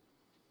Bethlehem.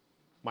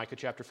 Micah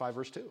chapter 5,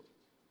 verse 2.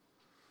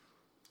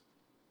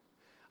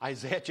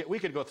 We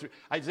could go through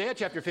Isaiah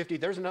chapter 50.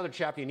 There's another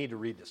chapter you need to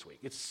read this week.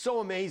 It's so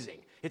amazing.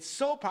 It's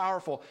so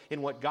powerful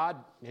in what God,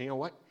 you know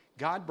what?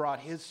 God brought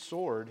his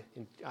sword.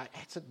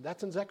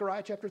 That's in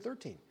Zechariah chapter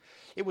 13.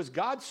 It was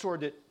God's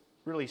sword that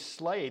really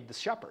slayed the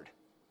shepherd.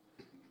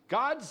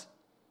 God's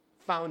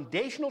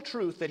foundational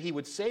truth that he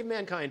would save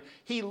mankind,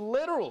 he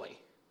literally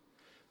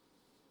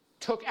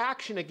took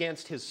action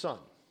against his son.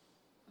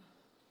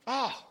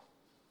 And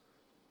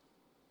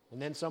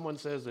then someone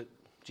says that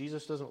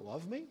Jesus doesn't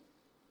love me?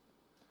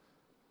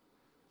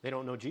 They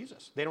don't know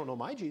Jesus. They don't know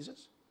my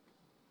Jesus.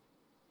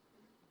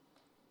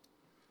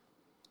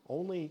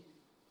 Only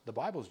the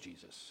Bible's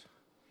Jesus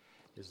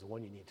is the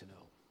one you need to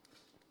know.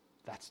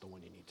 That's the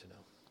one you need to know.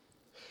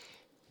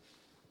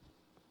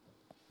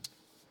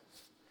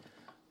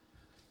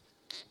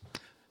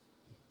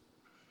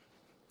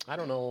 I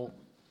don't know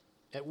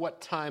at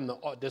what time the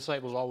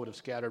disciples all would have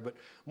scattered, but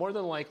more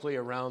than likely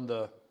around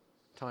the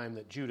time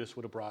that Judas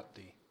would have brought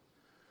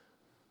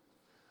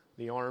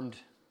the armed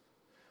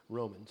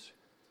Romans.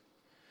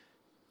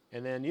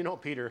 And then, you know,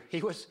 Peter,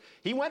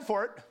 he went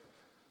for it.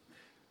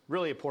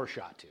 Really a poor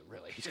shot, too,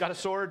 really. He's got a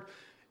sword,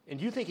 and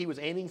do you think he was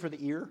aiming for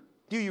the ear?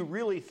 Do you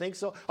really think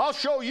so? I'll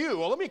show you.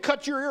 Well, let me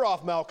cut your ear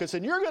off, Malchus,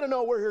 and you're going to know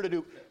what we're here to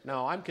do.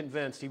 No, I'm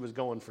convinced he was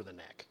going for the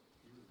neck.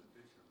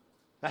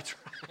 That's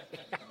right.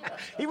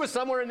 He was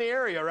somewhere in the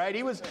area, right?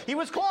 He was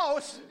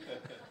close.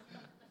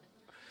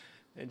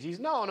 And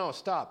Jesus, no,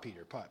 stop,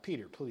 Peter.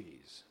 Peter,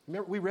 please.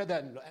 Remember, we read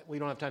that, and we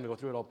don't have time to go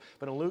through it all.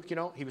 But in Luke, you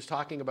know, he was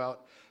talking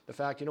about the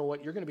fact, you know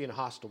what, you're going to be in a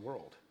hostile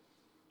world.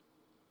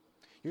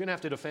 You're going to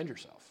have to defend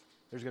yourself.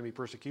 There's going to be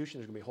persecution.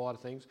 There's going to be a whole lot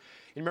of things.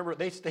 And remember,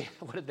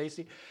 what did they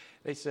see?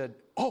 They said,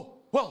 oh,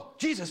 well,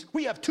 Jesus,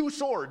 we have 2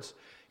 swords.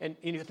 And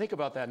you think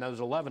about that, now there's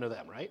 11 of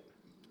them, right?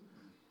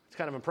 It's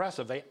kind of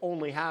impressive. They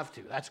only have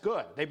 2. That's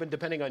good. They've been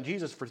depending on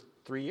Jesus for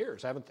 3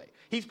 years, haven't they?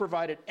 He's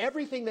provided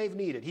everything they've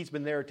needed. He's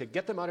been there to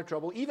get them out of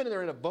trouble. Even if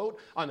they're in a boat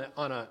on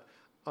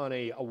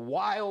a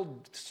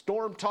wild,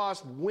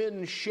 storm-tossed,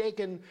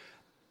 wind-shaken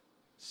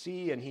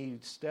sea, and he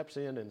steps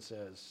in and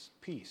says,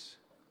 peace.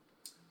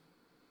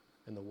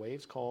 And the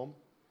waves calm,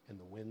 and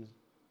the wind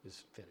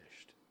is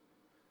finished.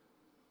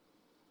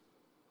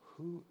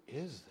 Who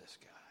is this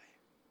guy?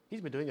 He's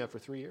been doing that for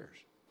 3 years.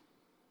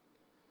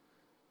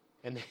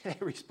 And they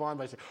respond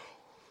by saying,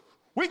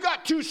 we've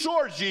got 2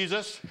 swords,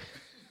 Jesus.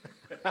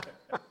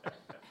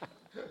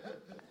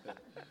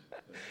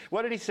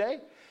 What did he say?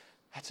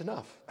 That's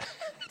enough.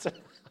 In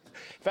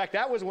fact,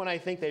 that was when I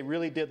think they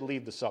really did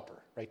leave the supper,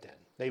 right then.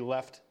 They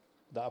left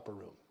the upper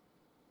room.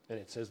 And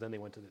it says then they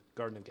went to the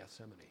Garden of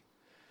Gethsemane.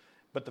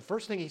 But the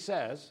first thing he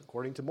says,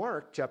 according to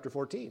Mark chapter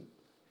 14,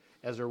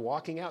 as they're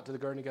walking out to the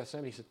Garden of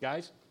Gethsemane, he said,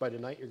 guys, by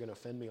tonight you're going to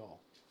offend me all.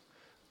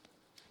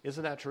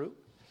 Isn't that true?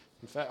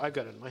 In fact, I've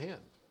got it in my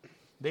hand.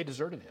 They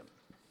deserted him.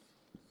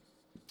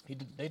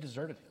 They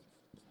deserted him.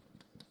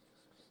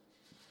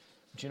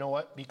 But you know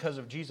what? Because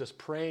of Jesus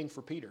praying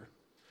for Peter,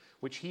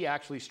 which he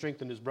actually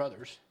strengthened his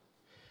brothers,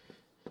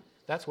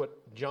 that's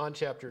what John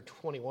chapter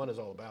 21 is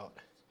all about,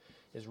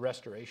 is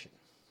restoration.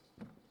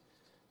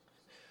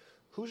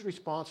 Who's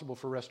responsible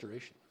for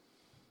restoration?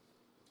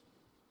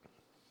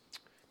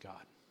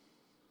 God.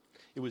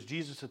 It was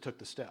Jesus that took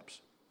the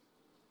steps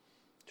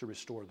to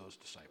restore those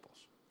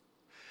disciples.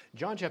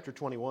 John chapter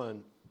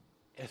 21,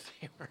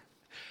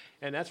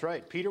 and that's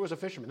right, Peter was a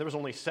fisherman. There was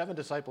only 7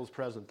 disciples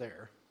present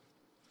there.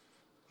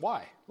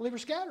 Why? Well, they were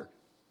scattered.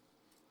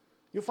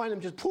 You'll find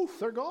them just, poof,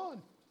 they're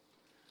gone.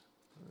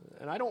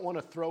 And I don't want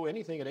to throw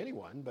anything at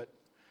anyone, but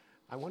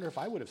I wonder if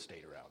I would have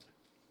stayed around.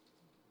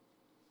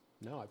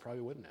 No, I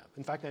probably wouldn't have.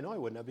 In fact, I know I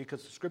wouldn't have,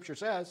 because the scripture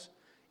says,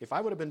 if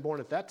I would have been born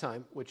at that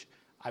time, which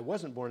I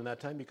wasn't born at that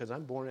time because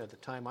I'm born at the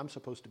time I'm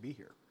supposed to be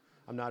here.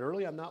 I'm not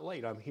early, I'm not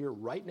late. I'm here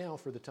right now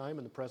for the time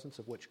and the presence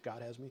of which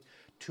God has me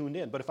tuned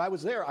in. But if I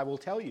was there, I will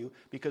tell you,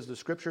 because the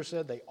scripture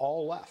said they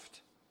all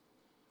left.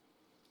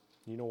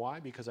 You know why?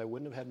 Because I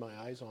wouldn't have had my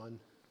eyes on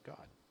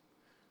God.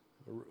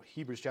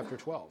 Hebrews chapter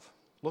 12,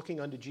 looking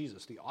unto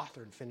Jesus, the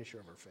author and finisher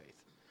of our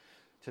faith.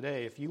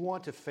 Today, if you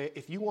want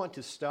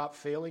to stop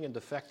failing and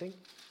defecting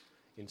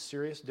in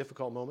serious,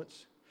 difficult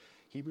moments,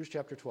 Hebrews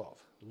chapter 12.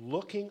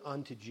 Looking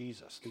unto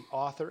Jesus, the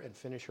author and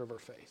finisher of our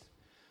faith.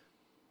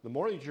 The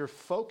more that you're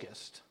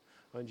focused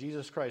on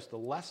Jesus Christ, the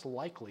less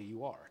likely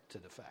you are to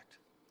defect.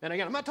 And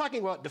again, I'm not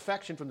talking about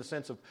defection from the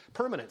sense of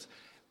permanence.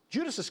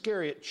 Judas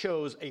Iscariot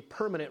chose a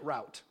permanent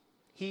route.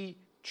 He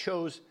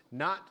chose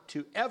not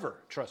to ever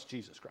trust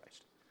Jesus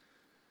Christ.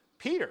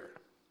 Peter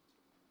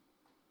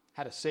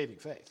had a saving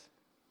faith.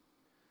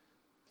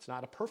 It's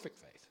not a perfect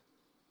faith,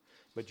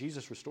 but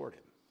Jesus restored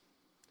him.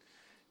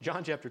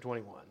 John chapter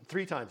 21,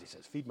 3 times he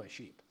says, feed my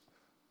sheep.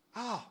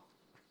 Oh.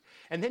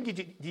 And then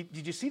did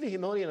you see the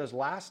humility in his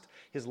last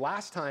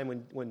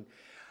time when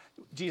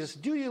Jesus,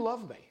 do you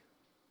love me?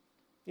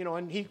 You know,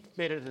 and he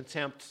made an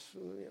attempt,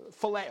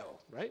 phileo,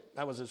 right?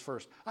 That was his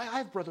first. I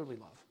have brotherly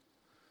love.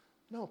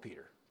 No,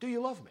 Peter, do you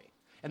love me?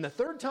 And the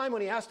third time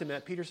when he asked him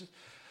that, Peter says,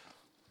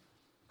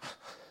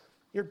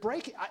 you're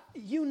breaking,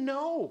 you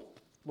know,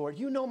 Lord,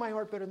 you know my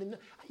heart better than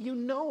you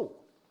know.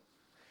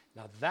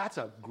 Now that's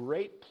a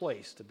great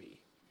place to be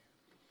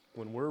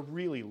when we're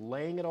really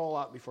laying it all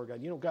out before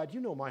God. You know, God, you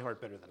know my heart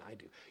better than I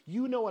do.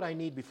 You know what I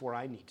need before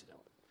I need to know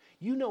it.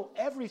 You know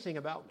everything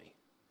about me.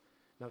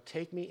 Now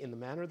take me in the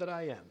manner that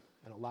I am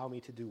and allow me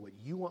to do what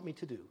you want me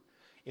to do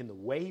in the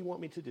way you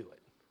want me to do it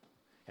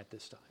at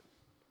this time.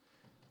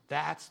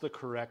 That's the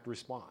correct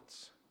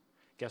response.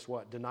 Guess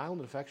what? Denial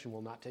and defection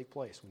will not take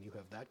place when you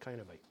have that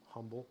kind of a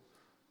humble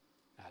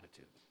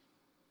attitude.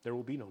 There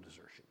will be no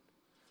desertion.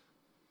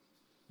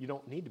 You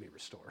don't need to be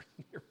restored.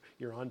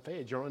 You're on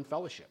page. You're on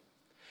fellowship.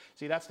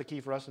 See, that's the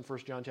key for us in 1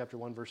 John chapter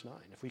 1, verse 9.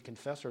 If we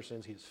confess our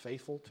sins, he is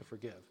faithful to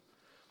forgive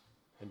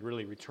and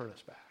really return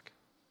us back.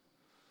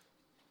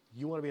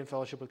 You want to be in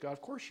fellowship with God?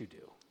 Of course you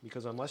do.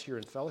 Because unless you're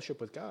in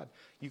fellowship with God,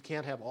 you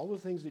can't have all the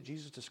things that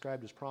Jesus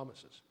described as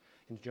promises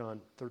in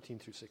John 13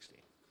 through 16.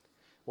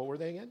 What were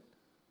they again?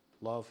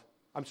 Love.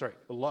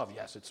 Love,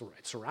 yes, it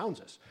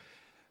surrounds us.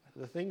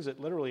 The things that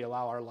literally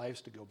allow our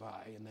lives to go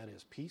by, and that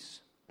is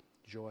peace,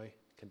 joy,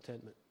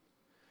 contentment,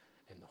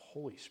 and the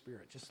Holy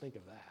Spirit. Just think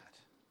of that.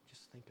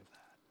 Just think of that.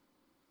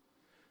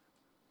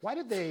 Why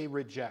did they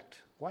reject?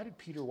 Why did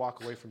Peter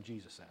walk away from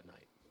Jesus that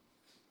night?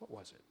 What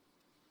was it?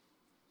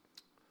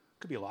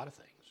 Could be a lot of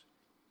things.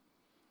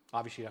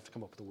 Obviously, you have to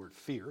come up with the word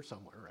fear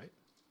somewhere, right?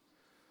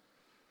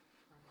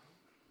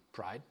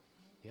 Pride.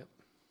 Yep.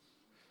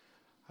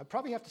 I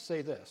probably have to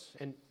say this,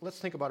 and let's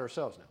think about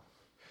ourselves now.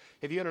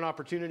 If you had an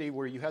opportunity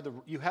where you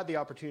had the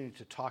opportunity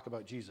to talk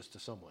about Jesus to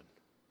someone,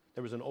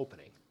 there was an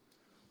opening,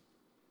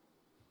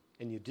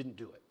 and you didn't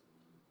do it.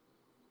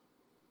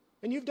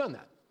 And you've done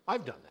that.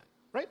 I've done that,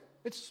 right?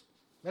 It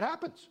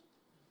happens.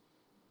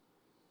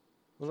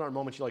 Those aren't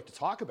moments you like to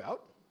talk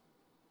about,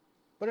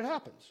 but it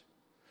happens.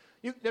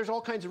 There's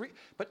all kinds of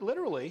but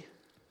literally,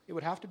 it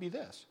would have to be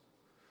this.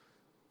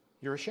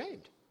 You're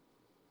ashamed.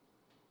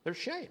 There's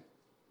shame.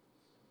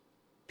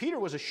 Peter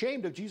was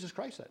ashamed of Jesus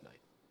Christ that night.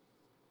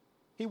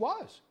 He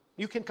was.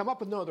 You can come up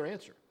with no other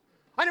answer.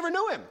 I never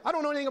knew him. I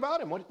don't know anything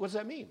about him. What does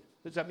that mean?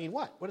 Does that mean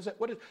what? What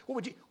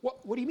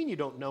do you mean you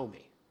don't know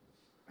me?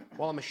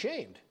 Well, I'm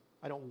ashamed.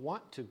 I don't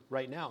want to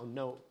right now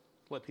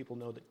let people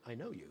know that I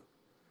know you.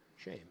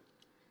 Shame.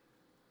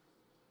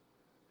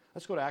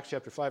 Let's go to Acts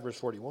chapter 5, verse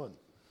 41.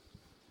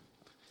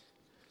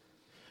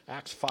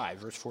 Acts 5,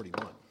 verse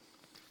 41.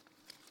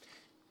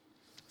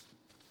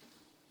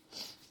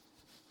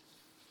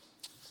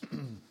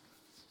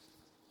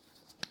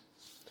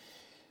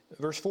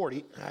 Verse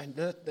 40,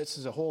 this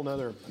is a whole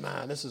nother,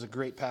 this is a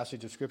great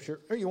passage of Scripture.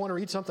 Or you want to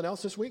read something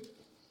else this week?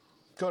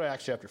 Go to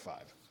Acts chapter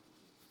 5.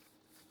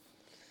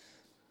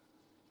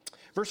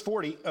 Verse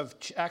 40 of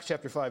Acts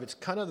chapter 5, it's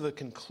kind of the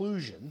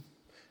conclusion.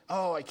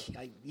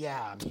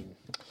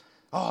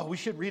 We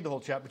should read the whole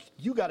chapter.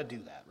 You got to do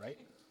that, right?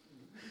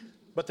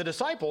 But the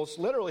disciples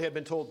literally had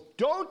been told,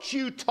 don't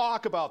you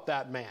talk about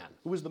that man.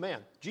 Who was the man?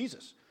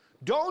 Jesus.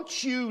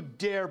 Don't you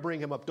dare bring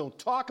him up. Don't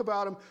talk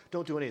about him.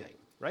 Don't do anything,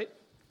 right?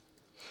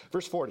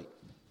 Verse 40.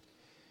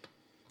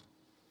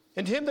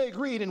 And to him they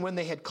agreed, and when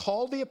they had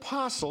called the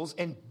apostles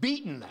and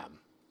beaten them,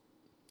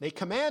 they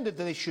commanded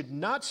that they should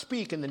not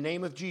speak in the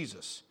name of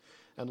Jesus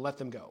and let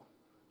them go.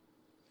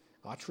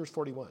 Watch verse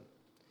 41.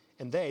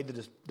 And they,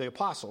 the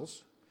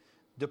apostles,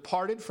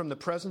 departed from the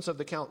presence of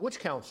the council. Which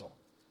council?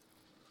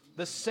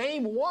 The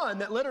same one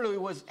that literally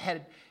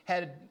had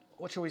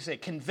what shall we say,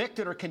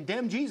 convicted or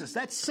condemned Jesus.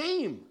 That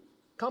same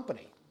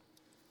company.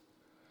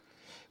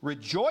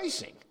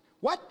 Rejoicing.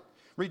 What?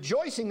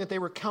 Rejoicing that they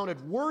were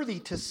counted worthy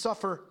to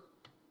suffer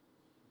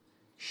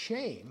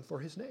shame for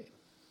his name.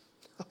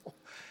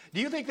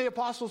 Do you think the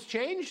apostles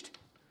changed?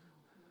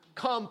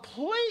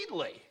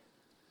 Completely.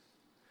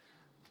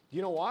 Do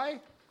you know why?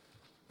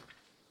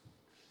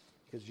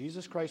 Because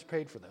Jesus Christ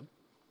paid for them.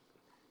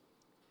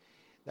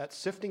 That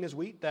sifting as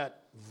wheat,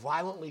 that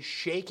violently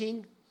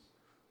shaking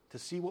to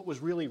see what was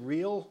really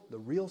real, the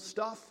real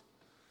stuff,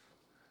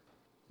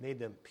 made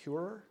them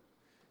purer,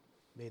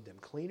 made them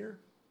cleaner,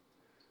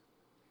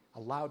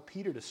 allowed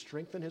Peter to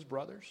strengthen his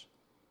brothers,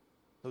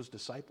 those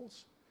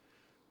disciples.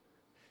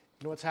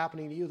 You know what's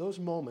happening to you? Those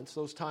moments,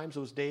 those times,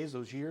 those days,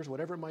 those years,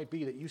 whatever it might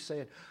be that you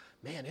say,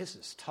 man, this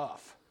is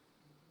tough.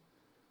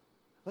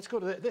 Let's go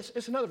to this.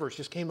 It's another verse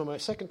just came to my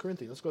 2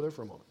 Corinthians. Let's go there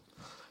for a moment.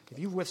 If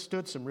you've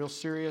withstood some real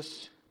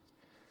serious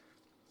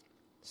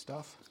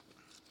stuff,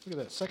 look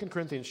at that. 2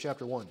 Corinthians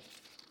chapter 1,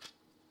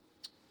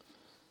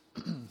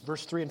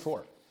 verse 3 and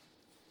 4.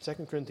 2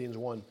 Corinthians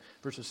 1,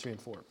 verses 3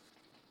 and 4.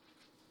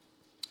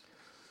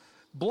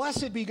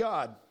 Blessed be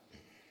God,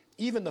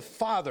 even the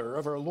Father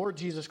of our Lord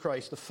Jesus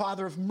Christ, the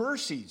Father of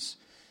mercies,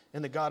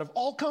 and the God of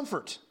all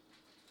comfort,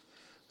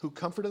 who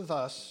comforteth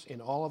us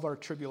in all of our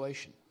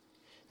tribulation,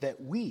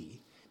 that we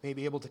may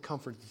be able to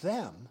comfort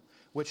them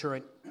which are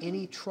in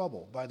any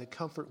trouble by the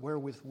comfort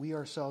wherewith we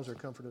ourselves are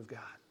comforted of God.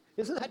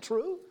 Isn't that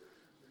true?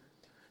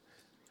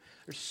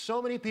 There's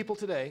so many people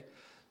today,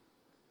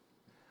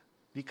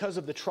 because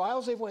of the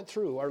trials they've went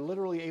through, are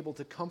literally able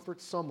to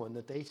comfort someone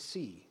that they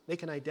see, they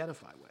can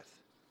identify with,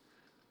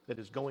 that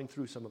is going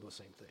through some of those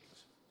same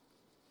things.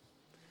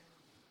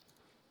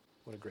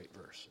 What a great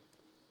verse.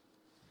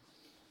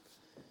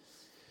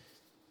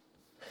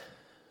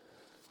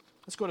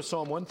 Let's go to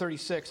Psalm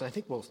 136. I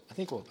think we'll,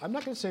 I'm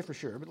not going to say for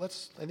sure,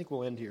 but I think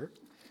we'll end here.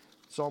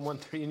 Psalm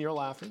 130, and you're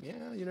laughing.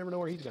 Yeah, you never know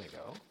where he's going to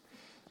go.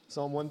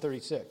 Psalm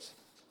 136.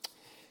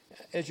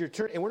 As you're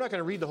and we're not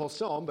going to read the whole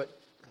psalm, but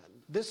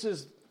this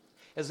is,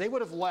 as they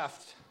would have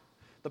left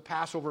the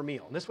Passover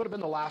meal, and this would have been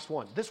the last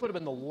one. This would have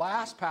been the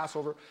last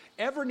Passover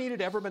ever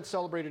been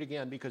celebrated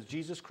again, because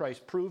Jesus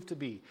Christ proved to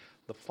be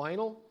the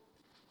final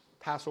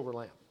Passover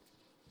lamb.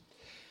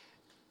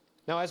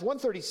 Now, as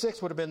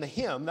 136 would have been the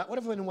hymn, that would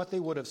have been what they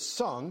would have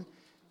sung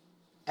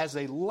as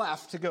they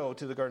left to go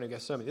to the Garden of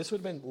Gethsemane. This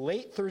would have been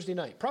late Thursday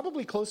night,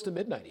 probably close to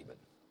midnight even.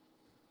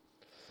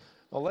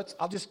 Well,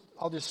 I'll just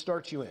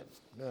start you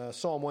in.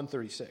 Psalm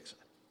 136.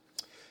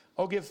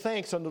 Oh, give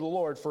thanks unto the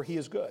Lord, for he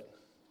is good,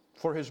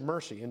 for his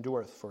mercy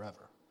endureth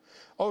forever.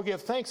 Oh,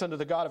 give thanks unto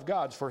the God of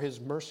gods, for his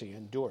mercy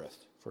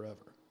endureth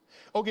forever.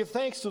 Oh, give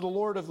thanks to the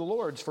Lord of the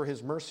lords, for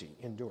his mercy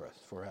endureth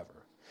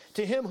forever.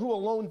 To him who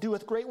alone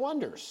doeth great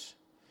wonders,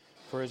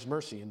 for his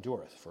mercy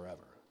endureth forever.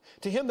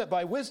 To him that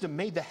by wisdom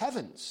made the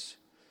heavens,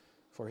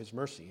 for his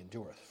mercy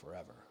endureth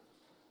forever.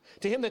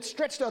 To him that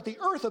stretched out the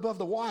earth above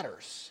the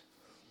waters,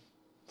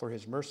 for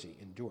his mercy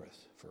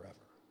endureth forever.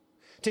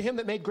 To him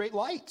that made great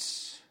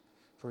lights,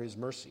 for his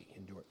mercy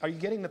endureth. Are you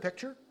getting the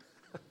picture?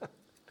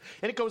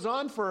 And it goes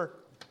on for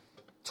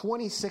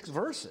 26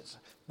 verses.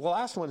 The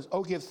last one is,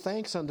 oh, give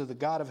thanks unto the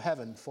God of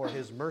heaven, for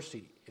his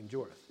mercy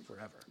endureth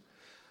forever.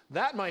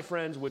 That, my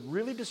friends, would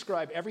really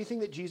describe everything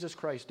that Jesus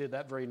Christ did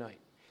that very night.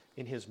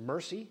 In his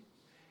mercy,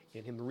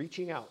 in him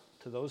reaching out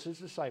to those his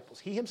disciples.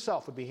 He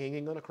himself would be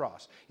hanging on a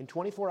cross. In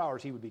 24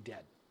 hours, he would be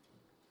dead.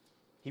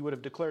 He would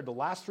have declared the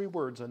last 3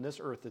 words on this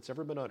earth that's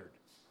ever been uttered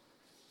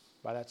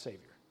by that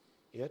Savior.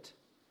 It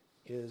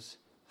is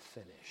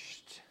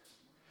finished.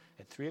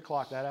 At 3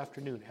 o'clock that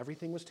afternoon,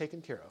 everything was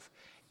taken care of.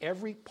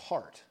 Every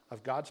part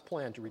of God's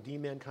plan to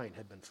redeem mankind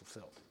had been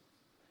fulfilled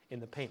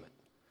in the payment.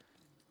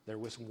 There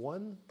was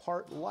one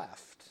part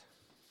left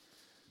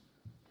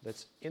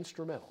that's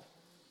instrumental.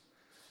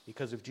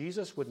 Because if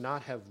Jesus would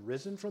not have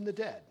risen from the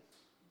dead,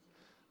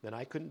 then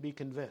I couldn't be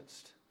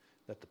convinced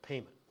that the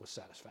payment was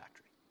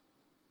satisfactory.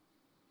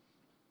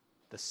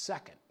 The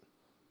second,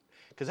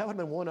 because that would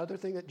have been one other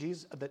thing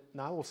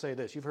now I will say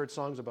this. You've heard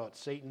songs about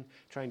Satan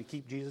trying to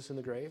keep Jesus in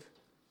the grave.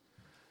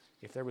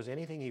 If there was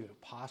anything he would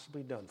have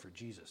possibly done for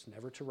Jesus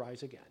never to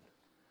rise again,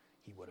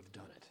 he would have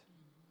done it.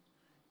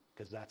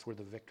 Because that's where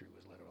the victory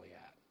was literally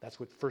at. That's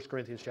what 1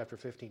 Corinthians chapter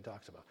 15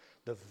 talks about.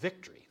 The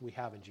victory we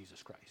have in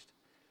Jesus Christ.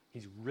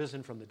 He's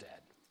risen from the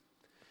dead.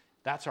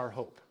 That's our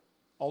hope.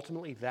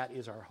 Ultimately, that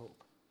is our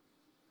hope.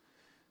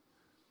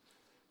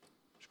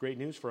 It's great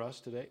news for us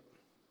today.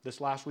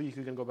 This last week,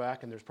 you can go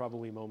back, and there's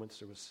probably moments,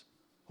 there was,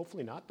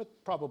 hopefully not, but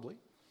probably,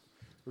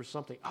 there was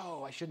something,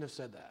 oh, I shouldn't have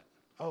said that.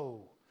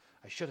 Oh,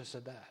 I should have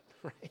said that,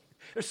 right?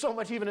 There's so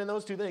much even in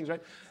those two things,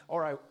 right?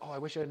 Or, I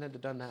wish I hadn't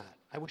done that.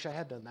 I wish I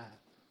had done that.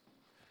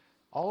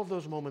 All of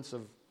those moments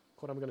of,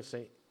 what I'm going to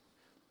say,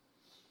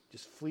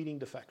 just fleeting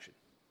defection.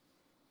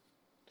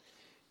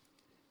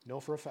 Know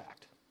for a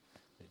fact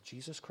that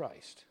Jesus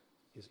Christ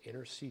is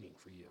interceding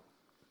for you.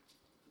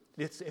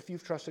 It's if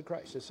you've trusted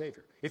Christ as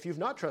Savior. If you've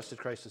not trusted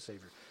Christ as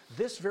Savior,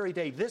 this very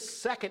day, this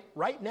second,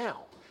 right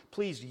now,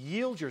 please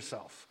yield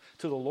yourself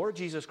to the Lord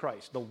Jesus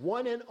Christ, the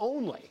one and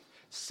only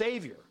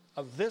Savior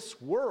of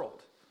this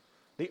world,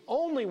 the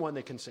only one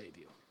that can save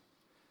you.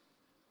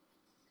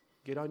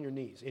 Get on your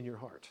knees in your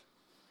heart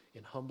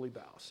and humbly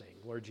bow, saying,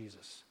 Lord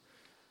Jesus,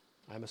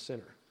 I'm a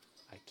sinner.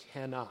 I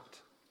cannot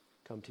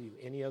come to you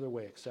any other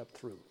way except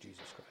through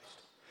Jesus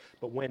Christ.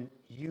 But when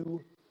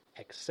you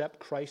accept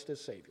Christ as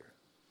Savior,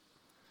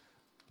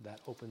 that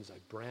opens a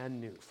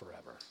brand new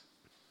forever.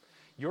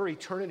 Your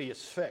eternity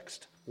is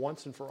fixed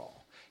once and for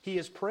all. He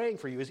is praying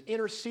for you, is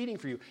interceding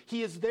for you.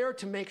 He is there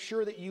to make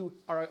sure that you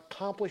are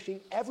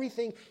accomplishing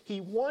everything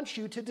he wants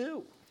you to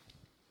do.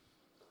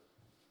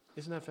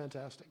 Isn't that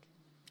fantastic?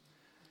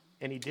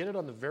 And he did it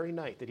on the very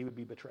night that he would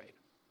be betrayed.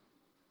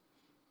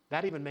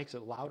 That even makes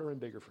it louder and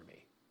bigger for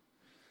me.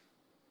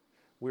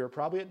 We are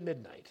probably at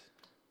midnight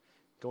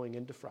going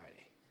into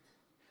Friday.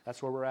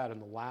 That's where we're at in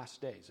the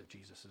last days of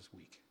Jesus'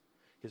 week.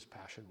 his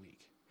Passion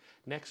Week.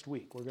 Next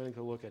week, we're going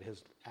to look at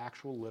his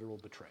actual literal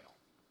betrayal,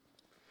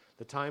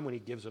 the time when he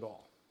gives it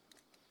all.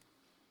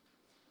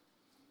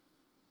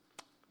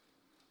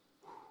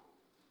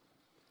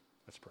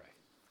 Let's pray.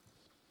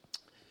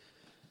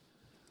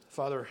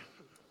 Father,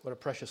 what a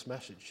precious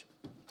message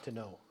to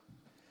know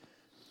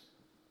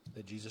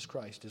that Jesus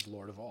Christ is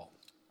Lord of all.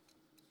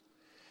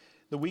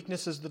 The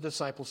weaknesses the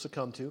disciples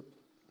succumbed to,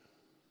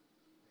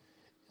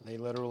 they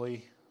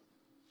literally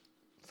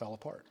fell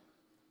apart.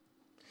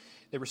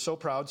 They were so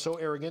proud, so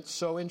arrogant,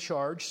 so in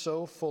charge,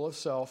 so full of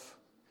self.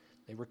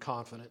 They were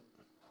confident.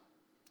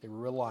 They were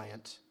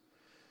reliant.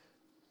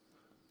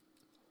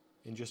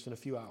 In a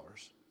few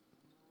hours,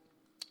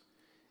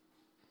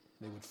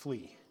 they would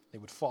flee. They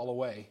would fall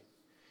away.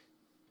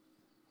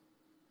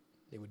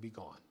 They would be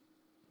gone.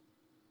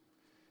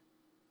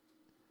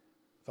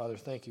 Father,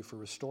 thank you for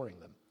restoring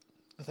them.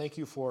 Thank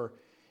you for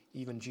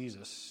even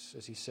Jesus,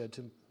 as he said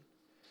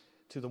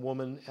to the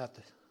woman at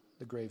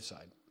the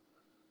graveside,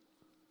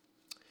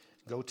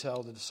 go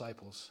tell the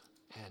disciples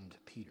and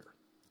Peter.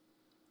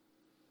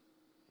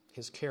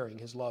 His caring,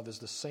 his love is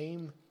the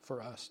same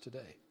for us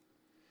today.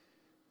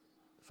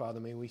 Father,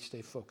 may we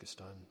stay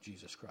focused on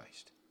Jesus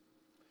Christ.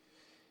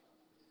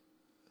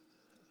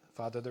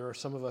 Father, there are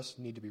some of us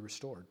who need to be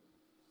restored,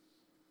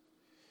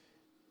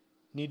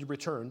 need to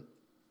return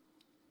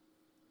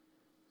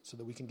so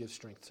that we can give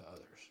strength to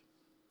others.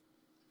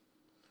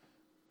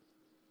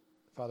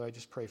 Father, I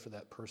just pray for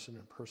that person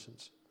and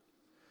persons.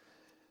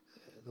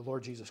 The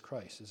Lord Jesus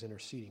Christ is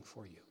interceding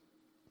for you.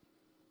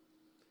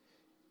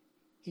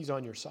 He's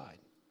on your side.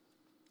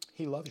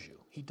 He loves you.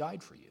 He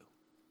died for you.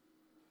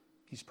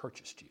 He's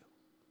purchased you.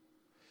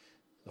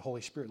 The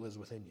Holy Spirit lives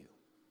within you.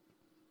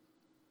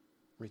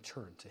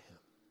 Return to him.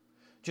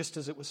 Just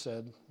as it was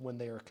said when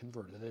they are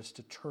converted, that is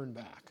to turn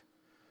back,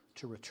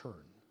 to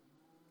return.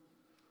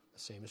 The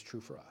same is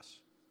true for us.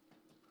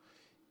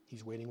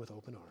 He's waiting with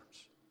open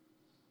arms.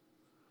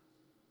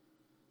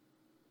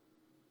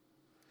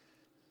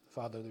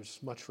 Father, there's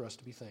much for us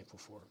to be thankful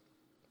for.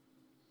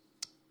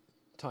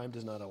 Time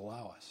does not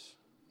allow us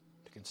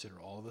to consider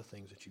all of the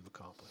things that you've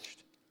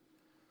accomplished.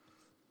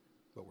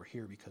 But we're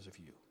here because of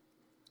you.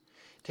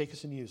 Take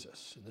us and use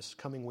us in this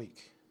coming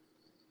week.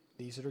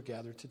 These that are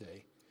gathered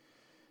today,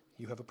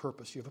 you have a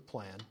purpose, you have a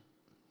plan.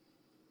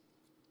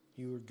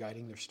 You are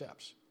guiding their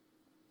steps.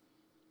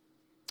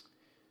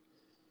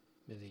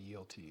 May they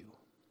yield to you.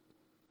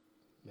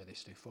 May they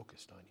stay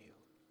focused on you.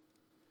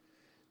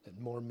 That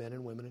more men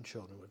and women and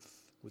children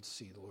would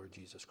see the Lord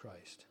Jesus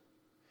Christ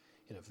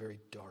in a very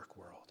dark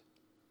world.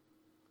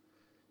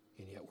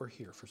 And yet we're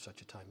here for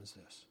such a time as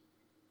this.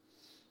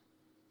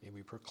 May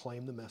we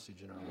proclaim the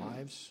message in our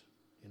lives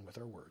and with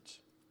our words,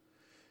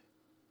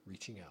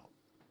 reaching out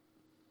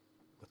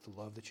with the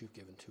love that you've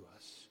given to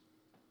us.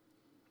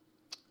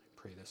 I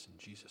pray this in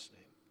Jesus'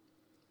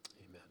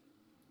 name. Amen.